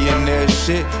millionaire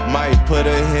shit. Might put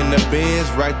her in the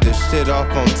bins. Write the shit off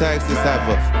on taxes. Have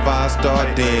a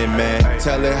 5-star den, man.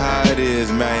 Tell it how it is,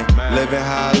 man. Living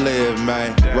how I live,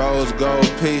 man. Rose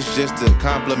gold piece just to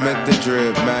compliment the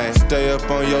drip, man. Stay up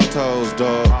on your toes,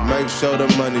 dog. Make sure the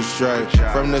money's straight.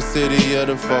 From the city of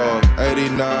the fog,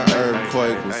 89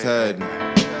 earthquake was happening.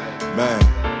 Man,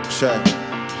 check.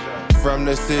 From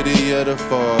the city of the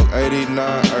fog, 89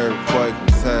 earthquake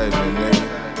was happening,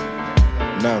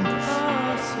 nigga.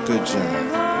 Numbers, good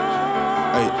job.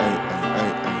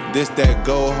 This that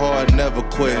go hard, never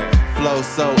quit. Flow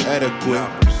so adequate.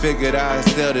 Figured I'd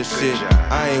sell the shit.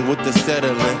 I ain't with the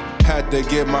settling. Had to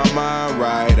get my mind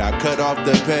right. I cut off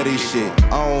the petty shit.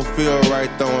 I don't feel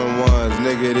right throwing ones.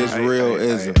 Nigga, this real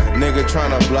ism. Nigga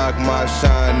tryna block my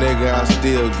shine. Nigga, I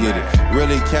still get it.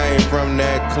 Really came from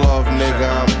that cloth. Nigga,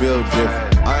 I'm built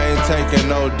different. I ain't taking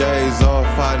no days off.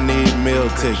 I need meal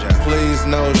tickets. Please,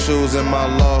 no shoes in my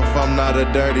loft. I'm not a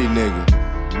dirty nigga.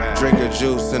 Drink a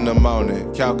juice in the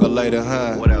morning, calculator,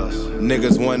 huh? What else?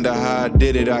 Niggas wonder how I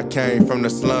did it, I came from the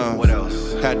slums. What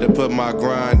else? Had to put my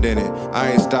grind in it,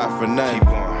 I ain't stopped for nothing.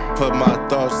 Put my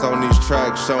thoughts on these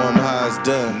tracks, show them how it's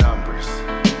done. Numbers,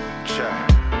 check,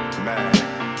 man.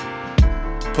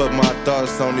 Put my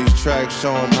thoughts on these tracks,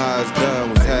 show them how it's done,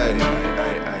 what's happening. You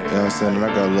know what I'm saying? And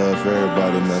I got love for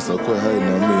everybody, man, so quit hating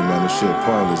on me, man, this shit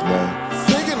pointless, man.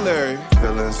 Sing it, Larry.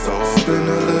 Feeling so spin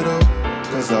a little.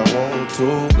 Cause I want to,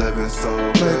 living so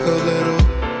make a little,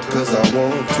 cause I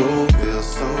want to, feel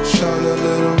so shine a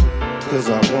little, cause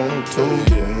I want to,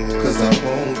 cause I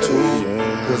want to,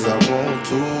 cause I want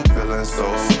to, feeling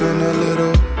so spin a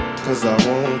little, cause I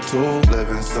want to,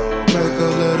 living so make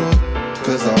a little,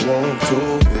 cause I want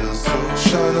to, feel so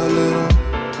shine a little,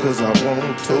 cause I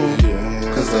want to,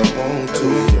 cause I want to,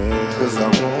 cause I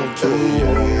want to.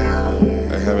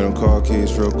 Hey, having them car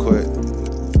keys real quick.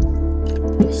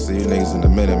 See you niggas in a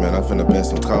minute, man. I'm finna bend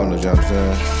some corners, you know what I'm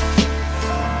saying?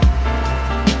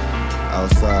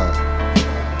 Outside.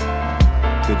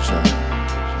 Good job.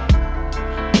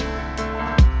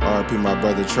 R.I.P. my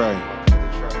brother Trey.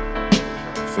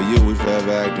 For you, we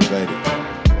forever activated.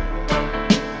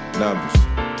 Numbers.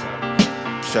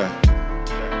 Check.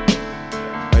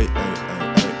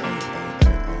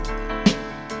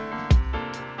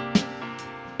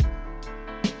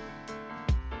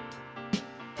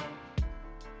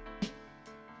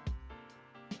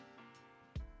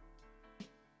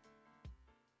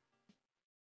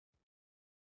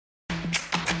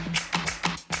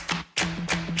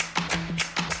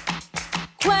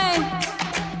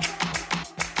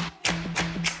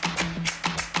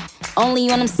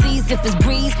 Only on them C's if it's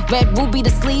breeze. Red ruby the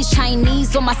sleeves,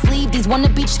 Chinese on my sleeve. These wanna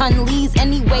be Chun-Li's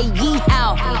anyway, yee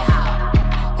how.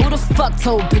 Who the fuck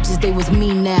told bitches they was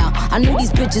me now. I knew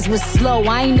these bitches was slow,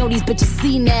 I ain't know these bitches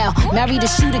see now. Married a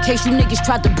shooter case you niggas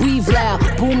tried to breathe loud.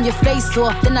 Boom your face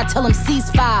off, then I tell them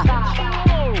ceasefire.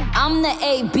 I'm the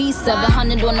AB,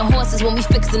 700 on the horses when we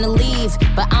fixin' to leave.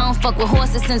 But I don't fuck with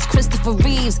horses since Christopher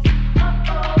Reeves.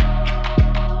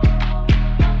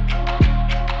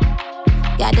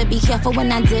 Gotta be careful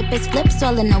when I dip, it's flips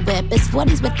all in the whip. It's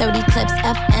 40s with 30 clips,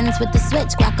 FNs with the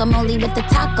switch, guacamole with the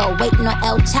taco, waiting on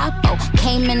El Chapo.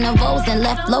 Came in the rolls and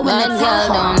left low in the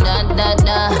Tahoe. Da da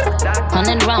da,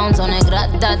 100 rounds on a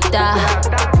grat-da-da.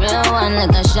 Real one like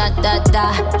a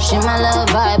shot-da-da. She my little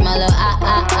vibe, my little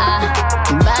ah-ah-ah.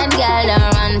 Bad girl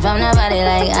don't run from nobody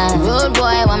like rude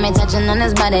boy want me touching on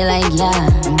his body like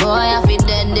boy, I feel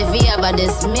dead if he ever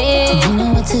diss me. You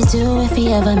know what to do if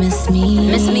he ever miss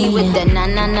me. Miss me with the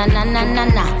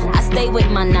na-na-na-na-na-na-na. I stay with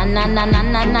my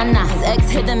na-na-na-na-na-na-na. His ex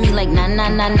hitting me like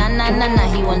na-na-na-na-na-na-na.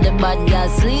 He want the bad girl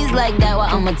sleaze like that,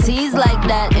 while I'ma tease like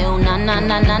that. Ew,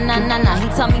 na-na-na-na-na-na-na. He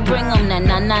tell me bring him that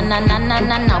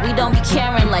na-na-na-na-na-na-na. We don't be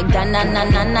caring like that,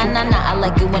 na-na-na-na-na-na. I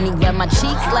like it when he grab my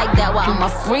cheeks like that, while I'm a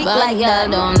freak like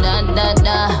that. Don't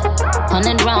da-da-da.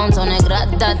 100 rounds on a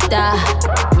grat-da-da.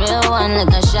 Real one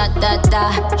like a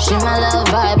shot-da-da. She my little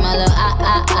vibe, my little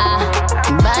ah-ah-ah.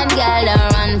 Bad girl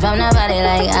don't run from nobody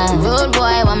like rude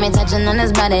boy want me touching on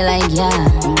his body like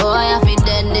boy, I feel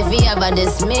dead if he ever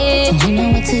diss me. You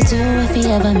know what to do if he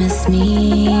ever miss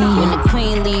me. When the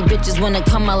queen leave, bitches wanna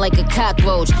come out like a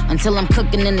cockroach. Until I'm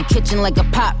cooking in the kitchen like a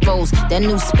pot roast. That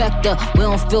new Spectre, we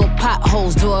don't fill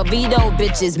potholes. Dorito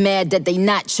bitches mad that they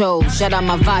nachos. Shout out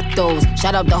my vatos,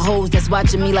 shout out the hoes that's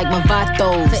watching me like my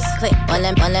vatos. Click,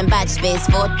 all them batch space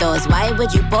photos. Why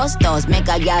would you post those? Make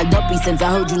I got dumpy since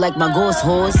I heard you like my ghost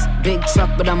horse. Big truck,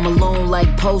 but I'm alone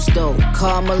like Posto.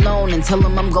 Call Malone and tell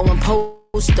him I'm going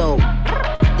Posto.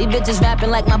 These bitches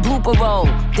rapping like my blooper roll.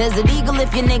 Desert Eagle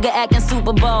if your nigga acting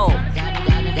Super Bowl.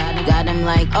 Got him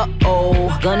like,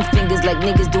 uh-oh. Gun fingers like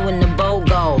niggas doing the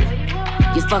BOGO.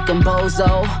 You fucking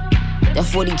bozo. That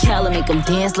 40 cal make them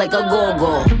dance like a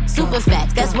go-go. Super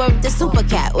facts, that's worth the super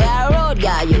cat. Where I rode,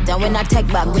 got you down when I tech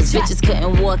back. Cause bitches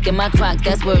couldn't walk in my Crocs,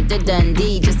 that's worth the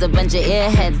Dundee. Just a bunch of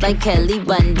airheads like Kelly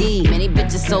Bundy. Many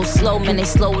bitches so slow, man, they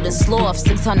slower than sloth.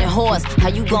 600 horse, how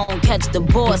you gon' catch the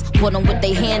boss? Put them with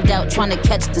they hand out, trying to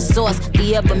catch the sauce.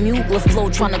 The Bermuda flow,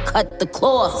 trying to cut the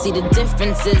cloth. See the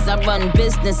differences, I run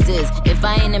businesses. If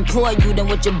I ain't employ you, then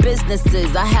what your business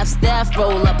is? I have staff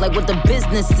roll up like what the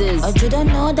business is. Oh, you don't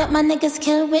know that my niggas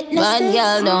kill witnesses? Bad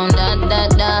girl don't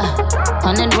da-da-da.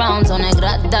 100 rounds on a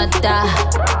grat-da-da.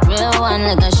 Real one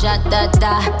like a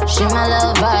shot-da-da. She my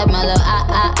little vibe, my little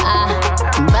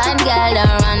ah-ah-ah. Bad girl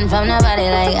don't run from nobody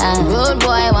like rude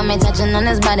boy want me touching on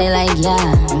his body like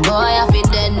boy, I feel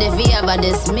dead if he ever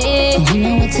diss me. You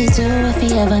know what to do if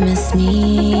he ever miss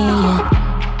me.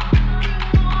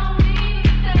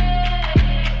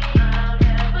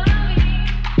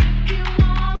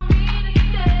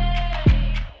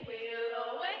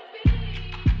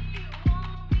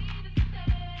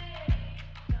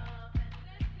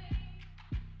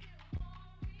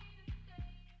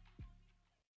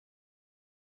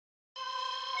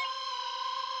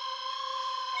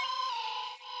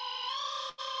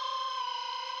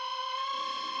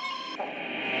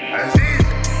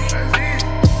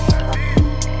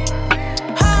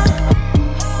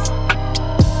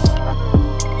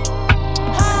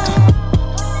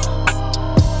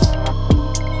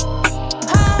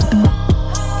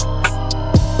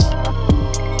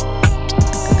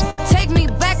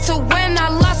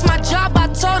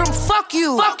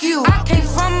 Fuck you. I came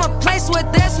from a place where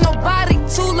there's nobody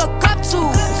to look up to.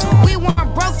 We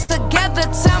weren't broke together,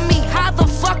 tell me how the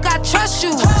fuck I trust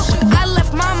you. I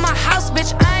left mama house,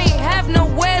 bitch, I ain't have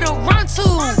nowhere to run to.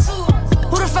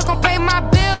 Who the fuck gon' pay my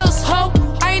bills, ho?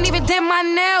 I ain't even did my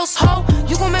nails, ho.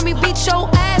 You gon' make me beat your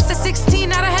ass at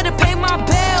 16, I done had to pay my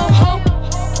bill, ho.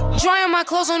 Drying my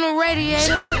clothes on the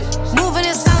radiator. Moving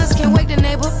in silence, can't wake the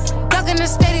neighbor. Ducking the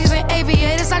stadiums and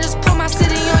aviators, I just put my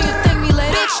city on you, thank me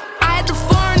later. Bitch, I had the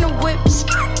foreign the whip.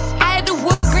 I had the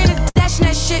whip green and dashing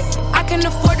that shit. I can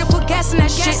afford to put gas in that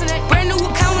shit. Brand new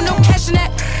account with no cash in that.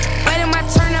 Waiting my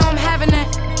turn, now I'm having that.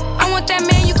 I want that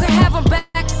man, you can have him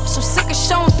back. So sick of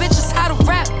showing bitches how to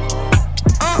rap.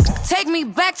 Take me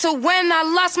back to when I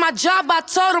lost my job, I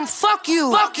told him fuck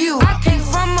you. Fuck you. I came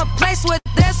from a place where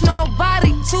there's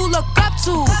nobody to look up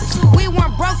to. We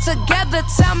weren't broke together,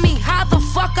 tell me how the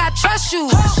fuck I trust you.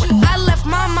 I left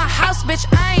mama house, bitch,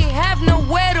 I ain't have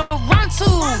nowhere to run to.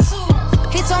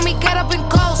 He told me get up and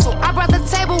go, so I brought the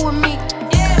table with me.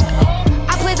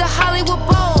 I played the Hollywood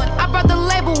Bowl and I brought the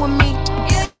label with me.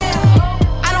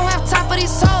 I don't have time for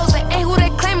these hoes, they ain't who they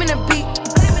claiming to be.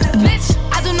 Bitch,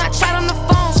 I do not chat on the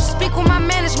phone, so speak with my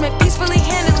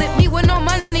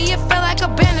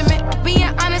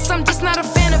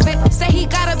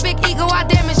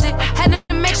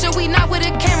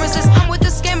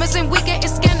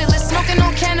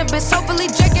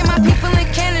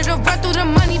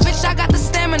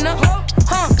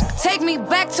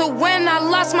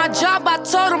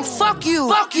told him, fuck you.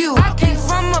 Fuck you. I came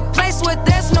from a place where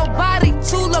there's nobody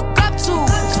to look up to.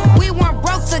 We weren't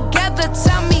broke together,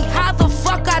 tell me how the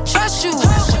fuck I trust you.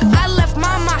 I left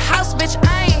mama house, bitch,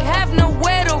 I ain't have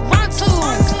nowhere to run to.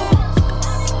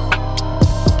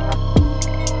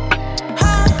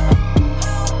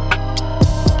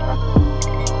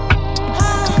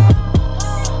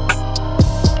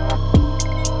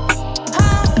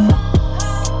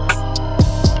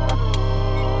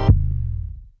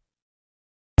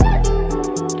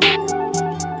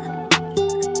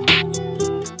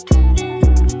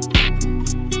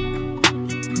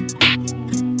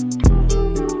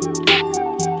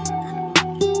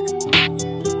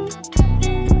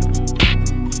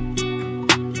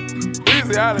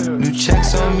 New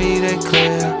checks on me, they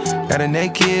clear. Got a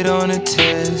naked on the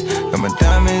test. Got my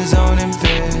diamonds on them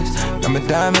bears. Got my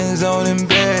diamonds on them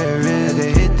bears.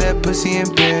 They hit that pussy in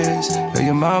pairs. Know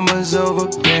your mama's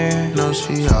overbearing. No,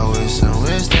 she always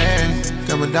somewhere there.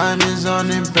 Got my diamonds on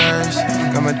them bears.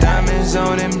 Got my diamonds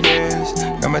on them bears.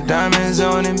 Got my diamonds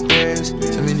on them bears.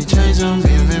 So many chains on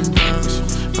me, them bros.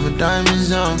 Got my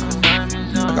diamonds on.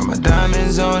 I got my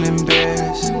diamonds on them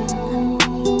bears.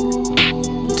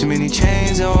 Too many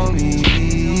chains on me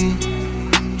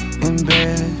in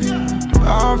bed.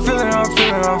 I'm feeling, I'm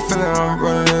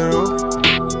running it up.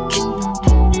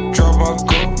 Drop my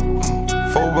coat,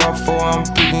 4x4, I'm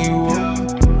picking you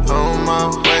up. On my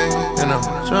way, and I'm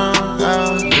drunk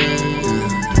out here.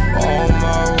 On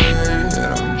my way,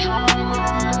 and I'm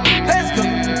drunk. Let's go.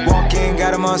 Walk in,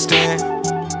 got him on stand.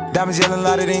 Diamonds yelling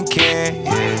louder than can.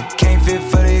 Yeah, can't fit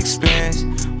for the expense.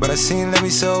 But I seen let me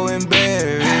so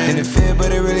embarrassed. In the fit,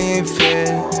 but it really ain't fair.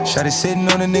 Shawty sitting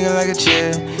on a nigga like a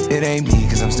chair. It ain't me,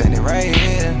 cause I'm standing right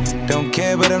here. Don't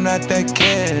care, but I'm not that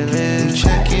careless.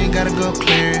 Check it, gotta go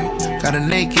clear. Got a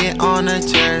naked on the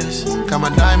terrace. Got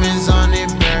my diamonds on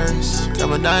embarrassed. Got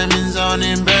my diamonds on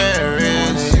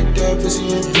embarrassed. That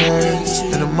pussy in Paris.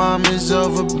 And the mom is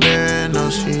overbearing.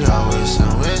 No, she always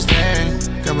somewhere there.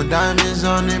 Got my diamonds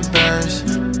on embarrassed.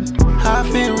 How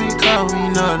feel we go, you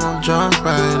know that I'm drunk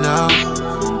right now.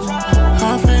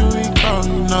 How feel we go,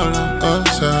 you know that I'm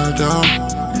upside down.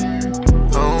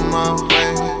 On my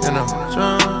way, and I'm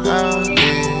drunk out,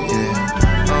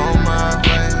 yeah. On my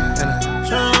way, and I'm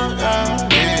drunk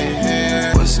out,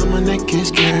 yeah. What's on my neck is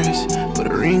curious. Put a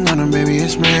ring on her, baby,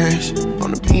 it's marriage.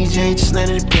 On the PJ, just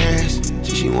landed in Paris.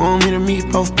 She want me to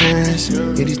meet both parents.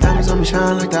 Yeah, these diamonds on me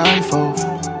shine like the iPhone.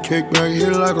 Kick back, hit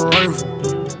it like a rifle.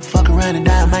 Fuck around and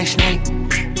die, my snake.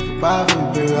 Bobby,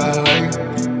 baby, I like.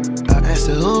 I asked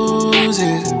her who's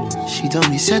it. She told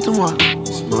me set them up.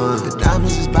 The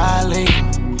diamonds is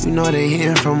bilingual. You know they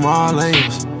hitting from all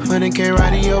angles. 100K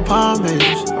right in your palm, baby.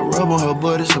 I rub on her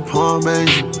butt, it's a palm,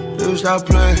 baby. Never stop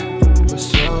playing.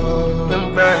 What's up?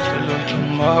 Them bags, they look too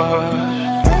much.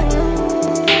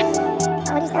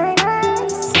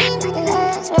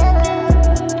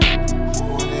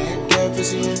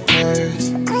 In Paris.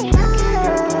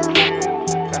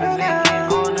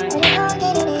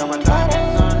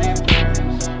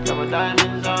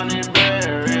 Diamonds on it,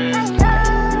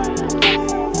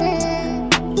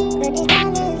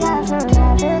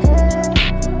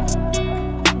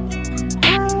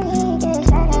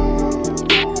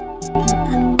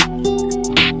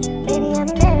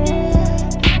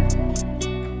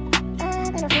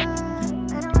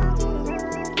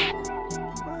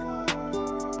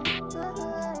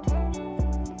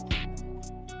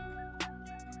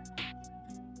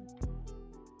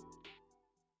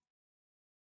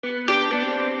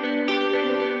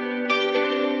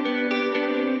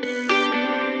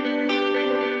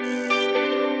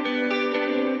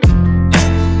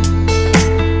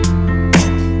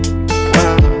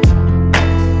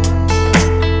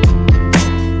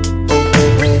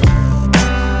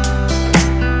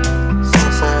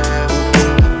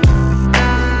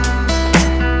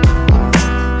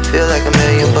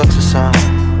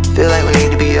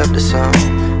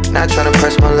 Not tryna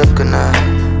press my luck or not.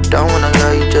 Don't wanna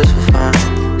love you just for fun.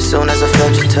 As soon as I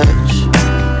felt your touch,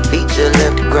 feet just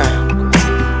left the ground.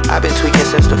 I've been tweaking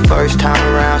since the first time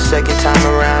around. Second time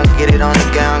around, get it on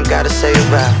the gown, gotta say it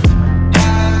right.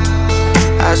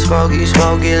 I smoke, you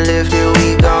smoke, get lifted,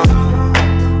 we gone.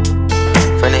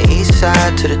 From the east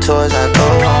side to the tours, I go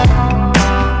home.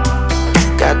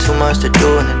 Got too much to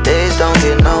do and the days don't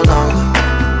get no longer.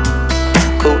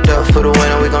 Cooped up for the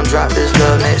winter, we gon' drop this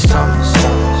love next summer.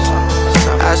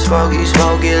 I smoke, you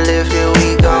smoke, get lifted,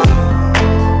 we gone.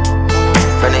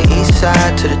 From the east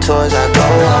side to the tours, I go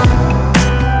home.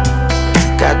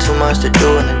 Got too much to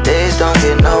do and the days don't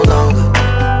get no longer.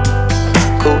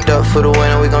 Cooped up for the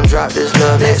winter, we gon' drop this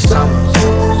love next summer.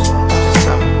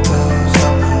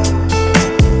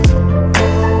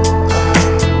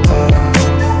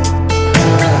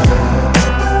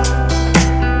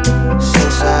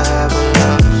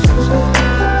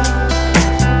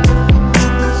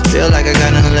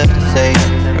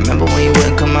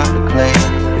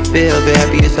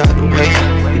 happy it's out the way.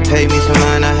 You paid me some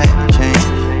mind, I had to change.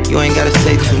 You ain't gotta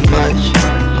say too much,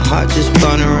 my heart just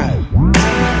burning right.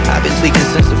 I've been tweaking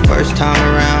since the first time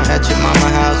around. At your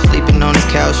mama's house, sleeping on the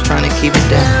couch, trying to keep it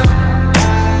down.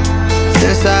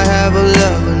 Since I have a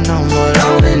lover, no more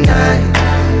lonely night.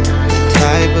 The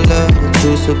type of love that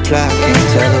you supply, can't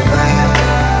tell a vibe.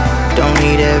 Don't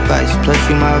need advice, plus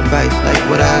you my vice, like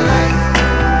what I like.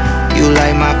 You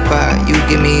light my fire, you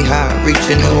get me high, reach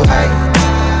a new height.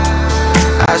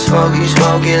 I smoke, you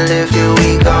smoke, get lifted,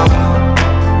 we go.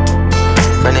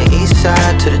 From the east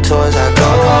side to the tours I go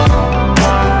home.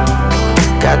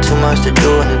 Got too much to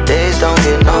do and the days don't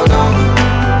get no longer.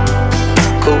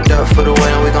 Cooped up for the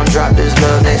winter, we gon' drop this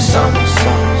love next summer,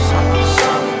 summer, summer,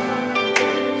 summer.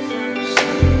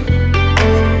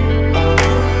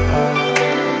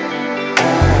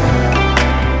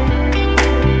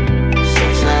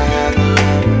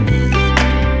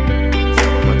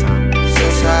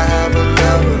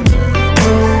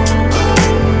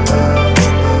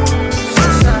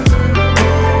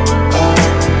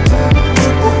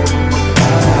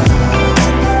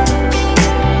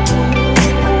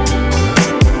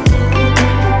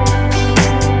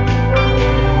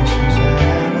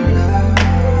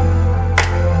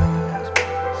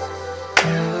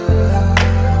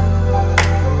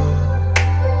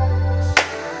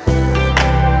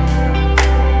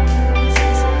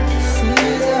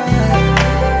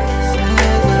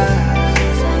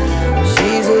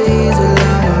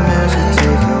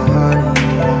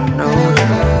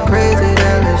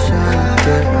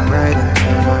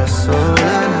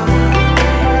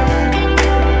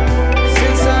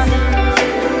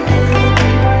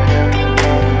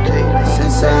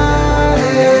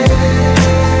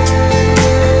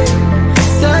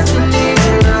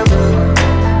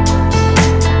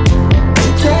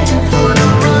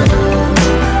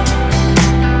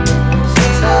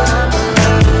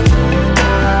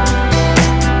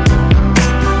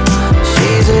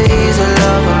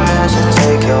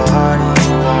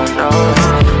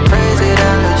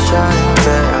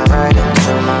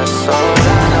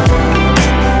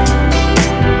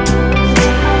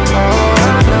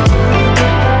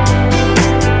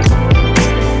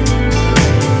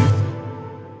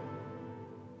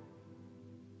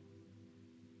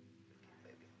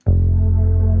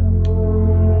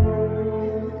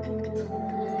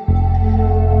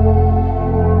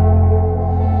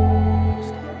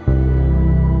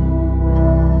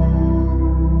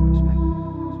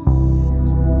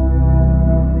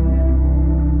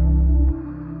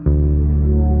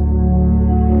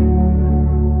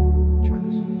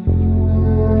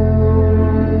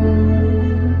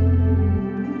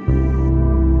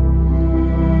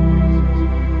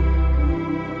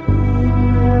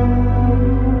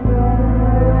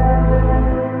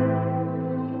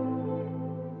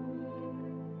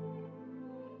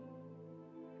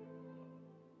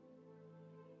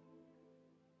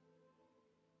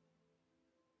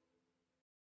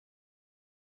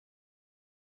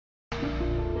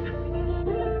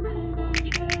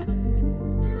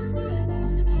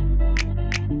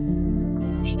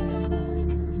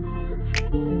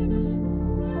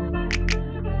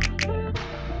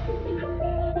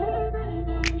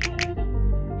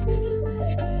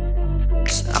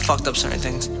 Fucked up certain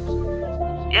things.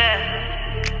 Yeah,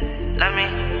 let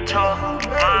me talk.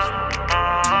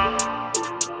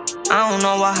 I don't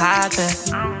know what happened.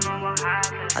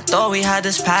 I thought we had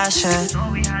this passion.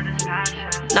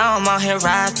 Now I'm out here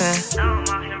rapping.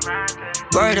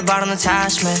 Worried about an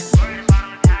attachment.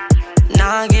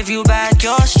 Now I give you back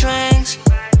your strings,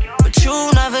 but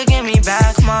you never give me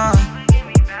back mine.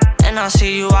 And I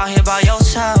see you out here by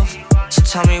yourself. So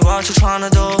tell me what you tryna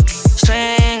do.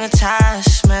 String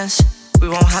attachments, we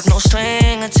won't have no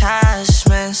string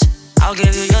attachments. I'll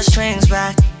give you your strings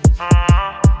back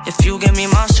if you give me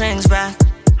my strings back.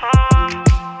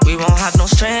 We won't have no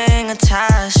string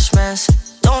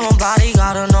attachments. Don't nobody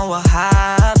gotta know what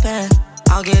happened.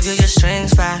 I'll give you your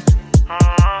strings back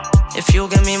if you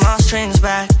give me my strings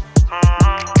back.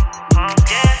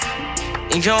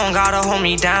 And you don't gotta hold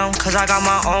me down, cause I got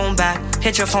my own back.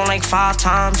 Hit your phone like 5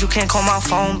 times, you can't call my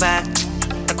phone back.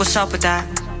 Like what's up with that?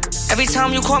 Every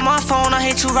time you call my phone, I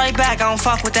hit you right back. I don't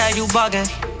fuck with that, you bugging.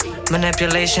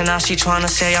 Manipulation, now she tryna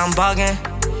say I'm bugging.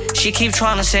 She keep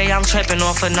tryna say I'm tripping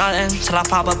off of nothing, till I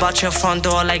pop up out your front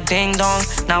door like ding dong.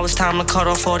 Now it's time to cut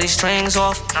off all these strings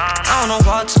off. I don't know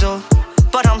what to do,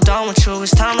 but I'm done with you.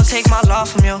 It's time to take my love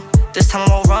from you. This time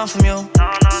I won't run from you,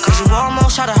 cause you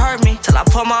almost tried to hurt me, till I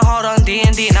put my heart on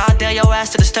D&D. Now I dare your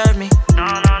ass to disturb me.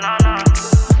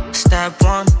 Step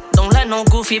 1, don't let no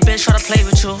goofy bitch try to play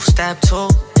with you. Step 2,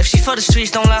 If she for the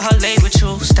streets, don't let her lay with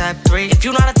you. Step 3, if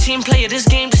you not a team player, this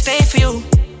game just ain't for you.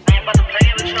 I ain't about to play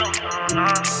with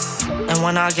you. And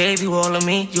when I gave you all of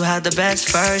me, you had the best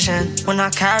version. When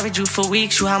I carried you for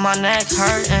weeks, you had my neck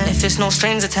hurting. If it's no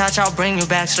strings attached, I'll bring you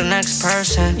back to the next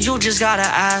person. You just gotta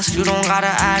ask, you don't gotta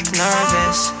act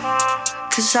nervous.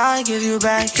 Cause I give you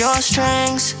back your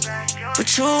strings,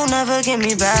 but you'll never give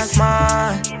me back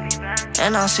mine.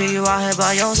 And I see you out here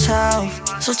by yourself.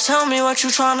 So tell me what you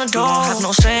tryna do. We won't have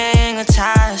no string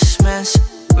attachments.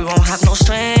 We won't have no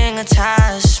string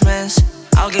attachments.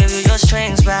 I'll give you your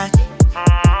strings back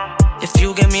if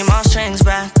you give me my strings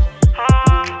back.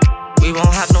 We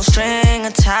won't have no string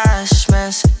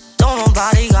attachments. Don't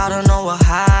nobody gotta know what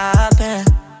happened.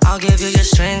 I'll give you your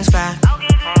strings back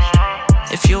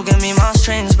if you give me my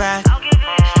strings back.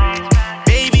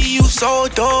 Baby, you so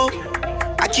dope.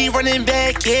 I keep running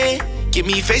back, yeah. Give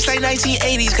me face like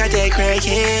 1980s, got that crack,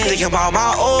 yeah. Thinking about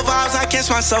my old vibes, I catch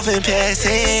myself in past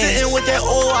tense. Sitting with that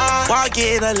old eye while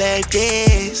getting a lap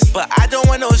dance. But I don't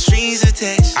want no strings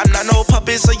attached. I'm not no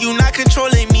puppet, so you not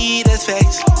controlling me, that's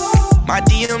facts. My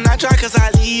DM not dry cause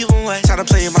I leave them wet. Tryna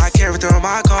play my character on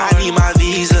my car, I need my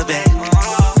visa back.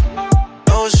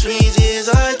 No strings is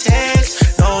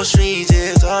attached, no strings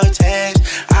is attached.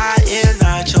 I am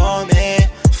not your man.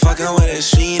 Fucking with a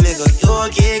street nigga, you'll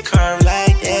get curved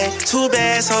like that. Too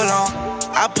bad, so long.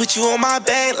 I put you on my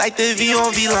back like the V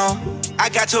on V-Long. I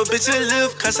got your bitch to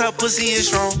live cause her pussy is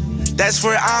strong. That's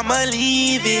where I'ma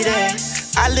leave it at.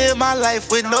 I live my life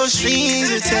with no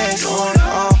strings attached. Oh,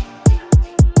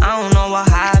 no. I don't know what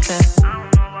happened.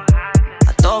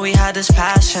 I thought we had this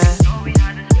passion.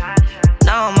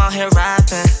 Now I'm out here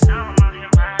rapping.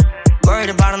 Worried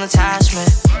about an attachment.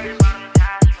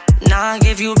 Now I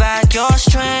give you back your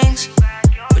strings,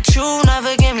 but you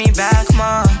never give me back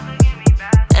mine.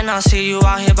 And I see you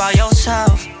out here by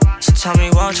yourself. So tell me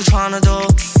what you tryna do.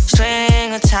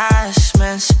 String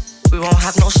attachments. We won't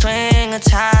have no string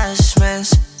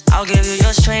attachments. I'll give you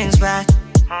your strings back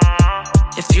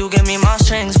if you give me my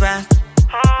strings back.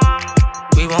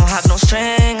 We won't have no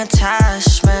string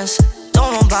attachments.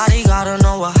 Don't nobody gotta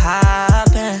know what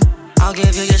happened. I'll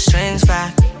give you your strings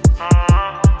back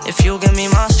if you give me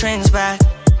my strings back.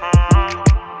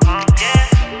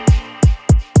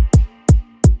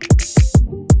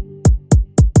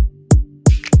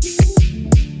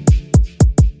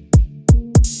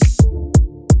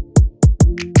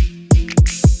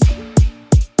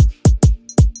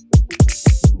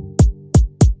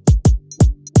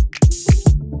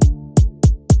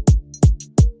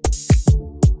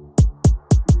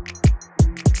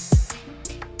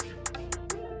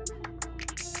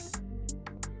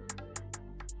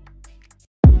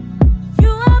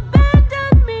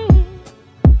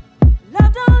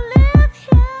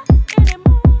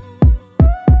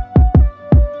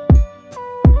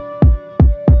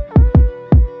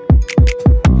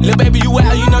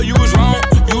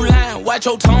 Watch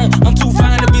your tone, I'm too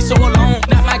fine to be so alone.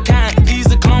 Not my kind,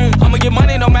 he's a clone. I'ma get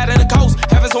money no matter the cost.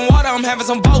 Having some water, I'm having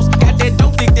some boast. Got that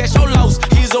dope dick, that's your loss.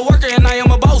 He's a worker and I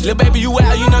am a boss. Lil' baby, you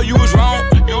out, you know you was wrong.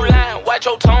 You lying, watch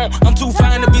your tone, I'm too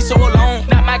fine to be so alone.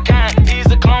 Not my kind,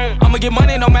 he's a clone. I'ma get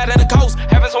money no matter the cost.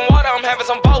 Having some water, I'm having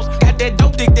some boast. Got that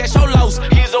dope dick, that's your loss.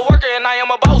 He's a worker and I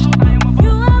am a boss.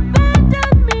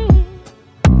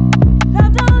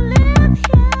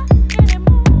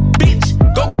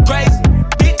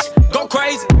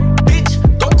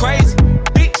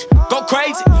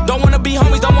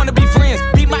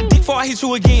 I hit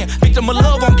you again. Victim of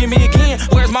love won't give me again.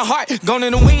 Where's my heart? Gone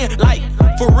in the wind. Like,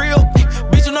 for real?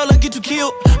 Bitch, you know, look, get you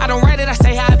killed. I don't write it, I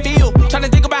say how I feel.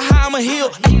 Tryna think about how I'ma heal.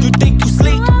 You think you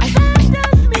sleep?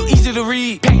 You easy to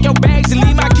read. Pack your bags and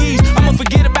leave my keys. I'ma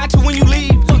forget about you when you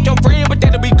leave. Fuck your friend, but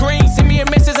that'll be green. Send me a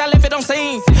message, I left it on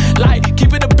scene. Like,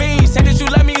 keep it a bean. Say that you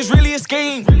love me is really a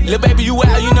scheme. Lil' baby, you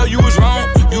out, you know you was wrong.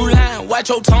 You lying, watch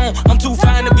your tone. I'm too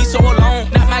fine to be so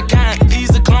alone. Not my kind, he's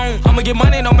a clone. I'ma get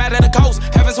money no matter the cost.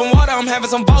 Having some water, I'm having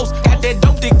some boast. Got that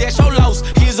dope dick, that's your loss.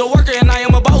 He's a worker and I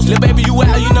am a boss. Lil' baby, you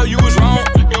out, you know you was wrong.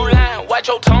 You lying, watch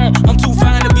your tone. I'm too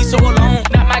fine to be so alone.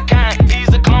 Not my kind, he's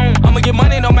a clone. I'ma get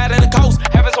money no matter the cost.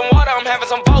 Having some water, I'm having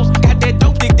some boast. Got that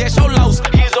dope dick, that's your loss.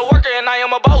 He's a worker and I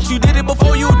am a boss. You did it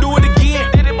before, you do it again.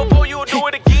 You did it before, you do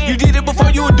it again. You did it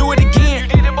before, you do it again.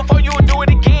 You did it before, you do it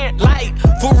again. Like,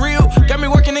 for real, got me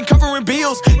working and covering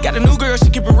bills. Got a new girl, she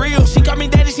keep it real. She got me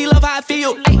daddy, she love how I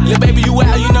feel. Lil' baby, you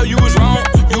out, you know you was wrong.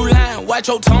 You lying, watch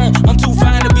your tone. I'm too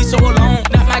fine to be so alone.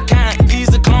 Not my kind,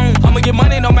 he's a clone. I'ma get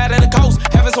money no matter the cost.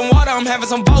 Having some water, I'm having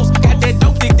some boast. Got that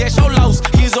dope dick, that's your loss.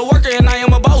 He's a worker and I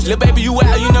am a boss. Lil' baby, you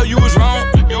out, you know you was wrong.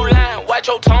 You lying, watch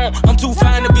your tone. I'm too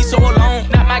fine to be so alone.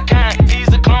 Not my kind,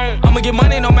 he's a clone. I'ma get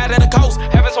money no matter the cost.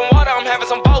 Having some water, I'm having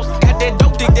some boast.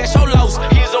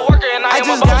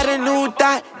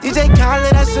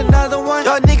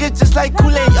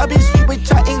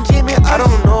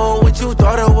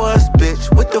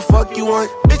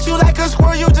 hit you like a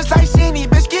squirrel, you just like Sheeny.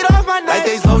 Bitch, get off my neck. Like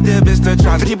they slow dip, bitch, the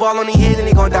try. 50 ball on the head and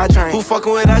they gon' die trying. Who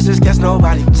fucking with us, just guess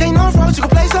nobody. Chain on road, you can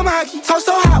play some hockey. Talk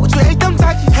so hot, what you ate them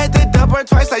Takis. Had to dub her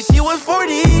twice like she was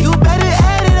 40. You better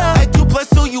add it up. Like 2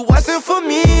 + 2, you wasn't for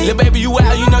me. Lil' baby, you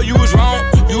out, you know you was wrong.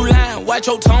 You lying, watch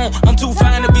your tone. I'm too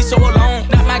fine to be so alone.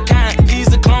 Not my kind,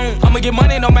 he's a clone. I'ma get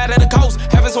money no matter the cost.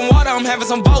 Having some water, I'm having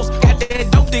some boats. Got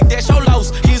that dope dick, that's your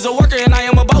loss. He's a worker and I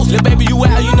am a boss. Lil' baby, you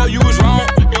out, you know you was wrong.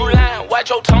 You lying, watch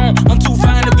your tone. I'm too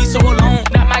fine to be so alone.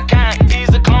 Not my kind,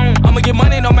 he's a clone. I'ma get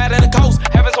money no matter the cost.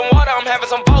 Having some water, I'm having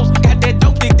some boats. Got that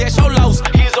dope dick, that's your loss.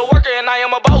 He's a worker and I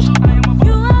am a boss.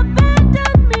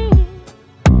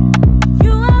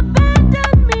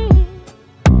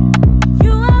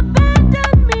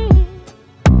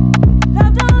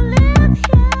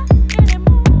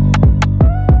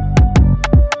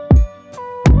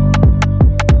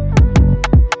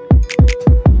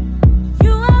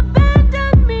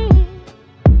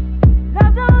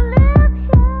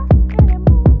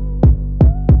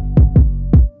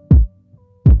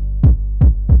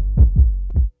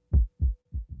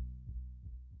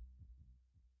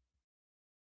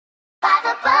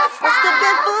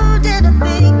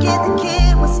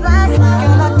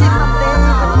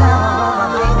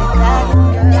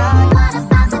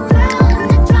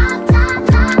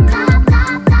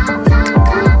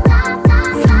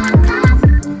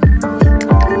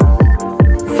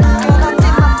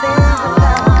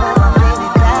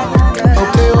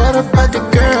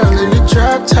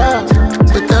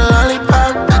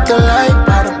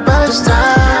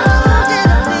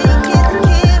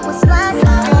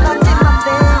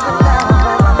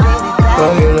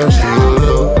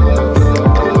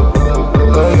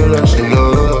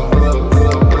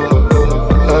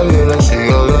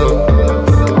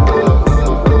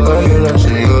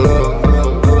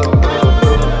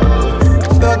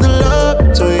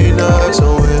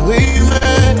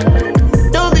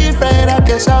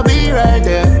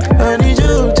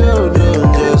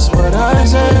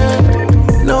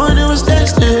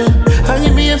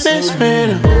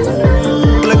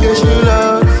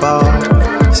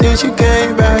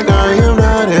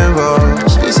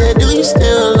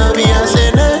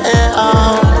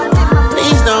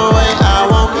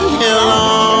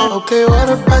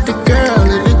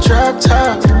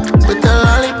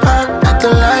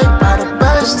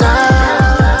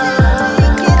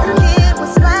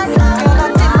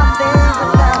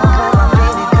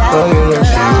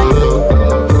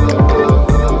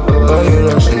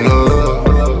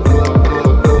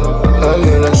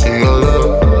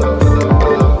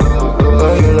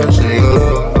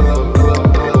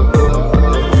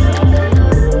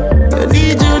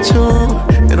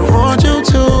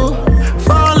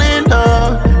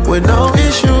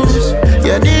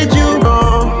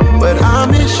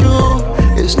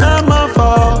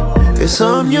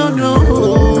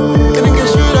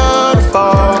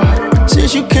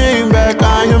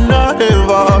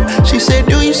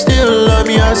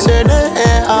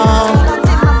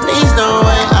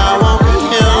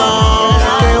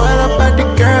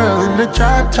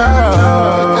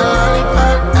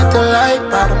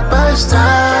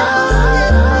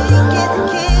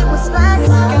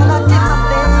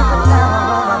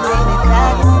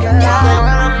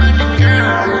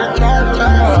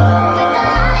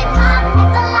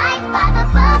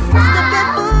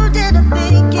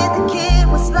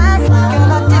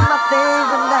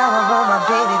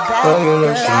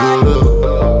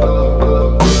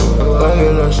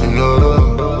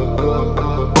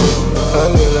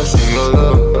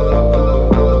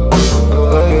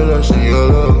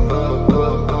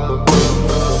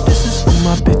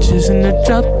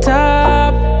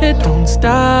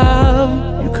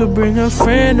 Bring a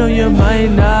friend or you might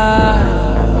not.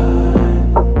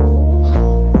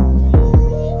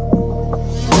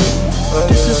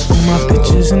 This is for my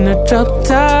bitches in the drop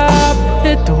top.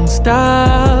 It don't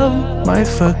stop. Might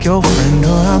fuck your friend or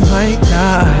I might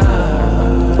not.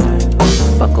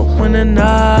 Fuck a winner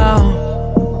now.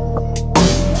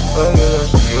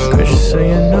 Cause just so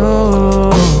you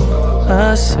know,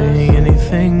 I say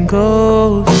anything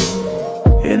goes.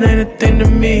 It ain't a thing to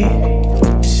me.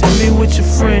 Send me with your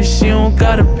friends, she don't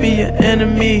gotta be your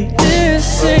enemy.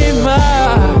 This ain't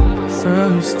my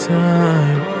first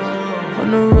time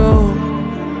on the road.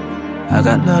 I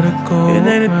got lot to go. It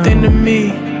ain't a thing to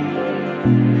me.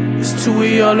 It's two of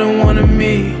y'all and one of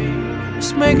me.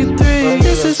 Let's make it 3.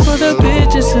 This is for the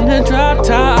bitches in the drop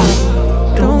top.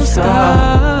 Don't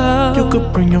stop. You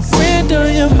could bring your friend or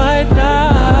you might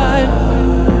not.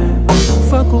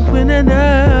 Fuck a winner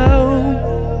now.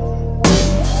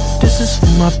 This is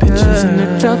for my bitches in the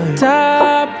drop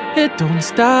top. It don't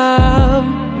stop.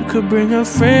 You could bring a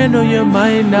friend or you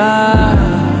might not.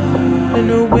 And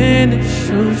the wind is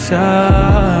shoe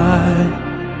side.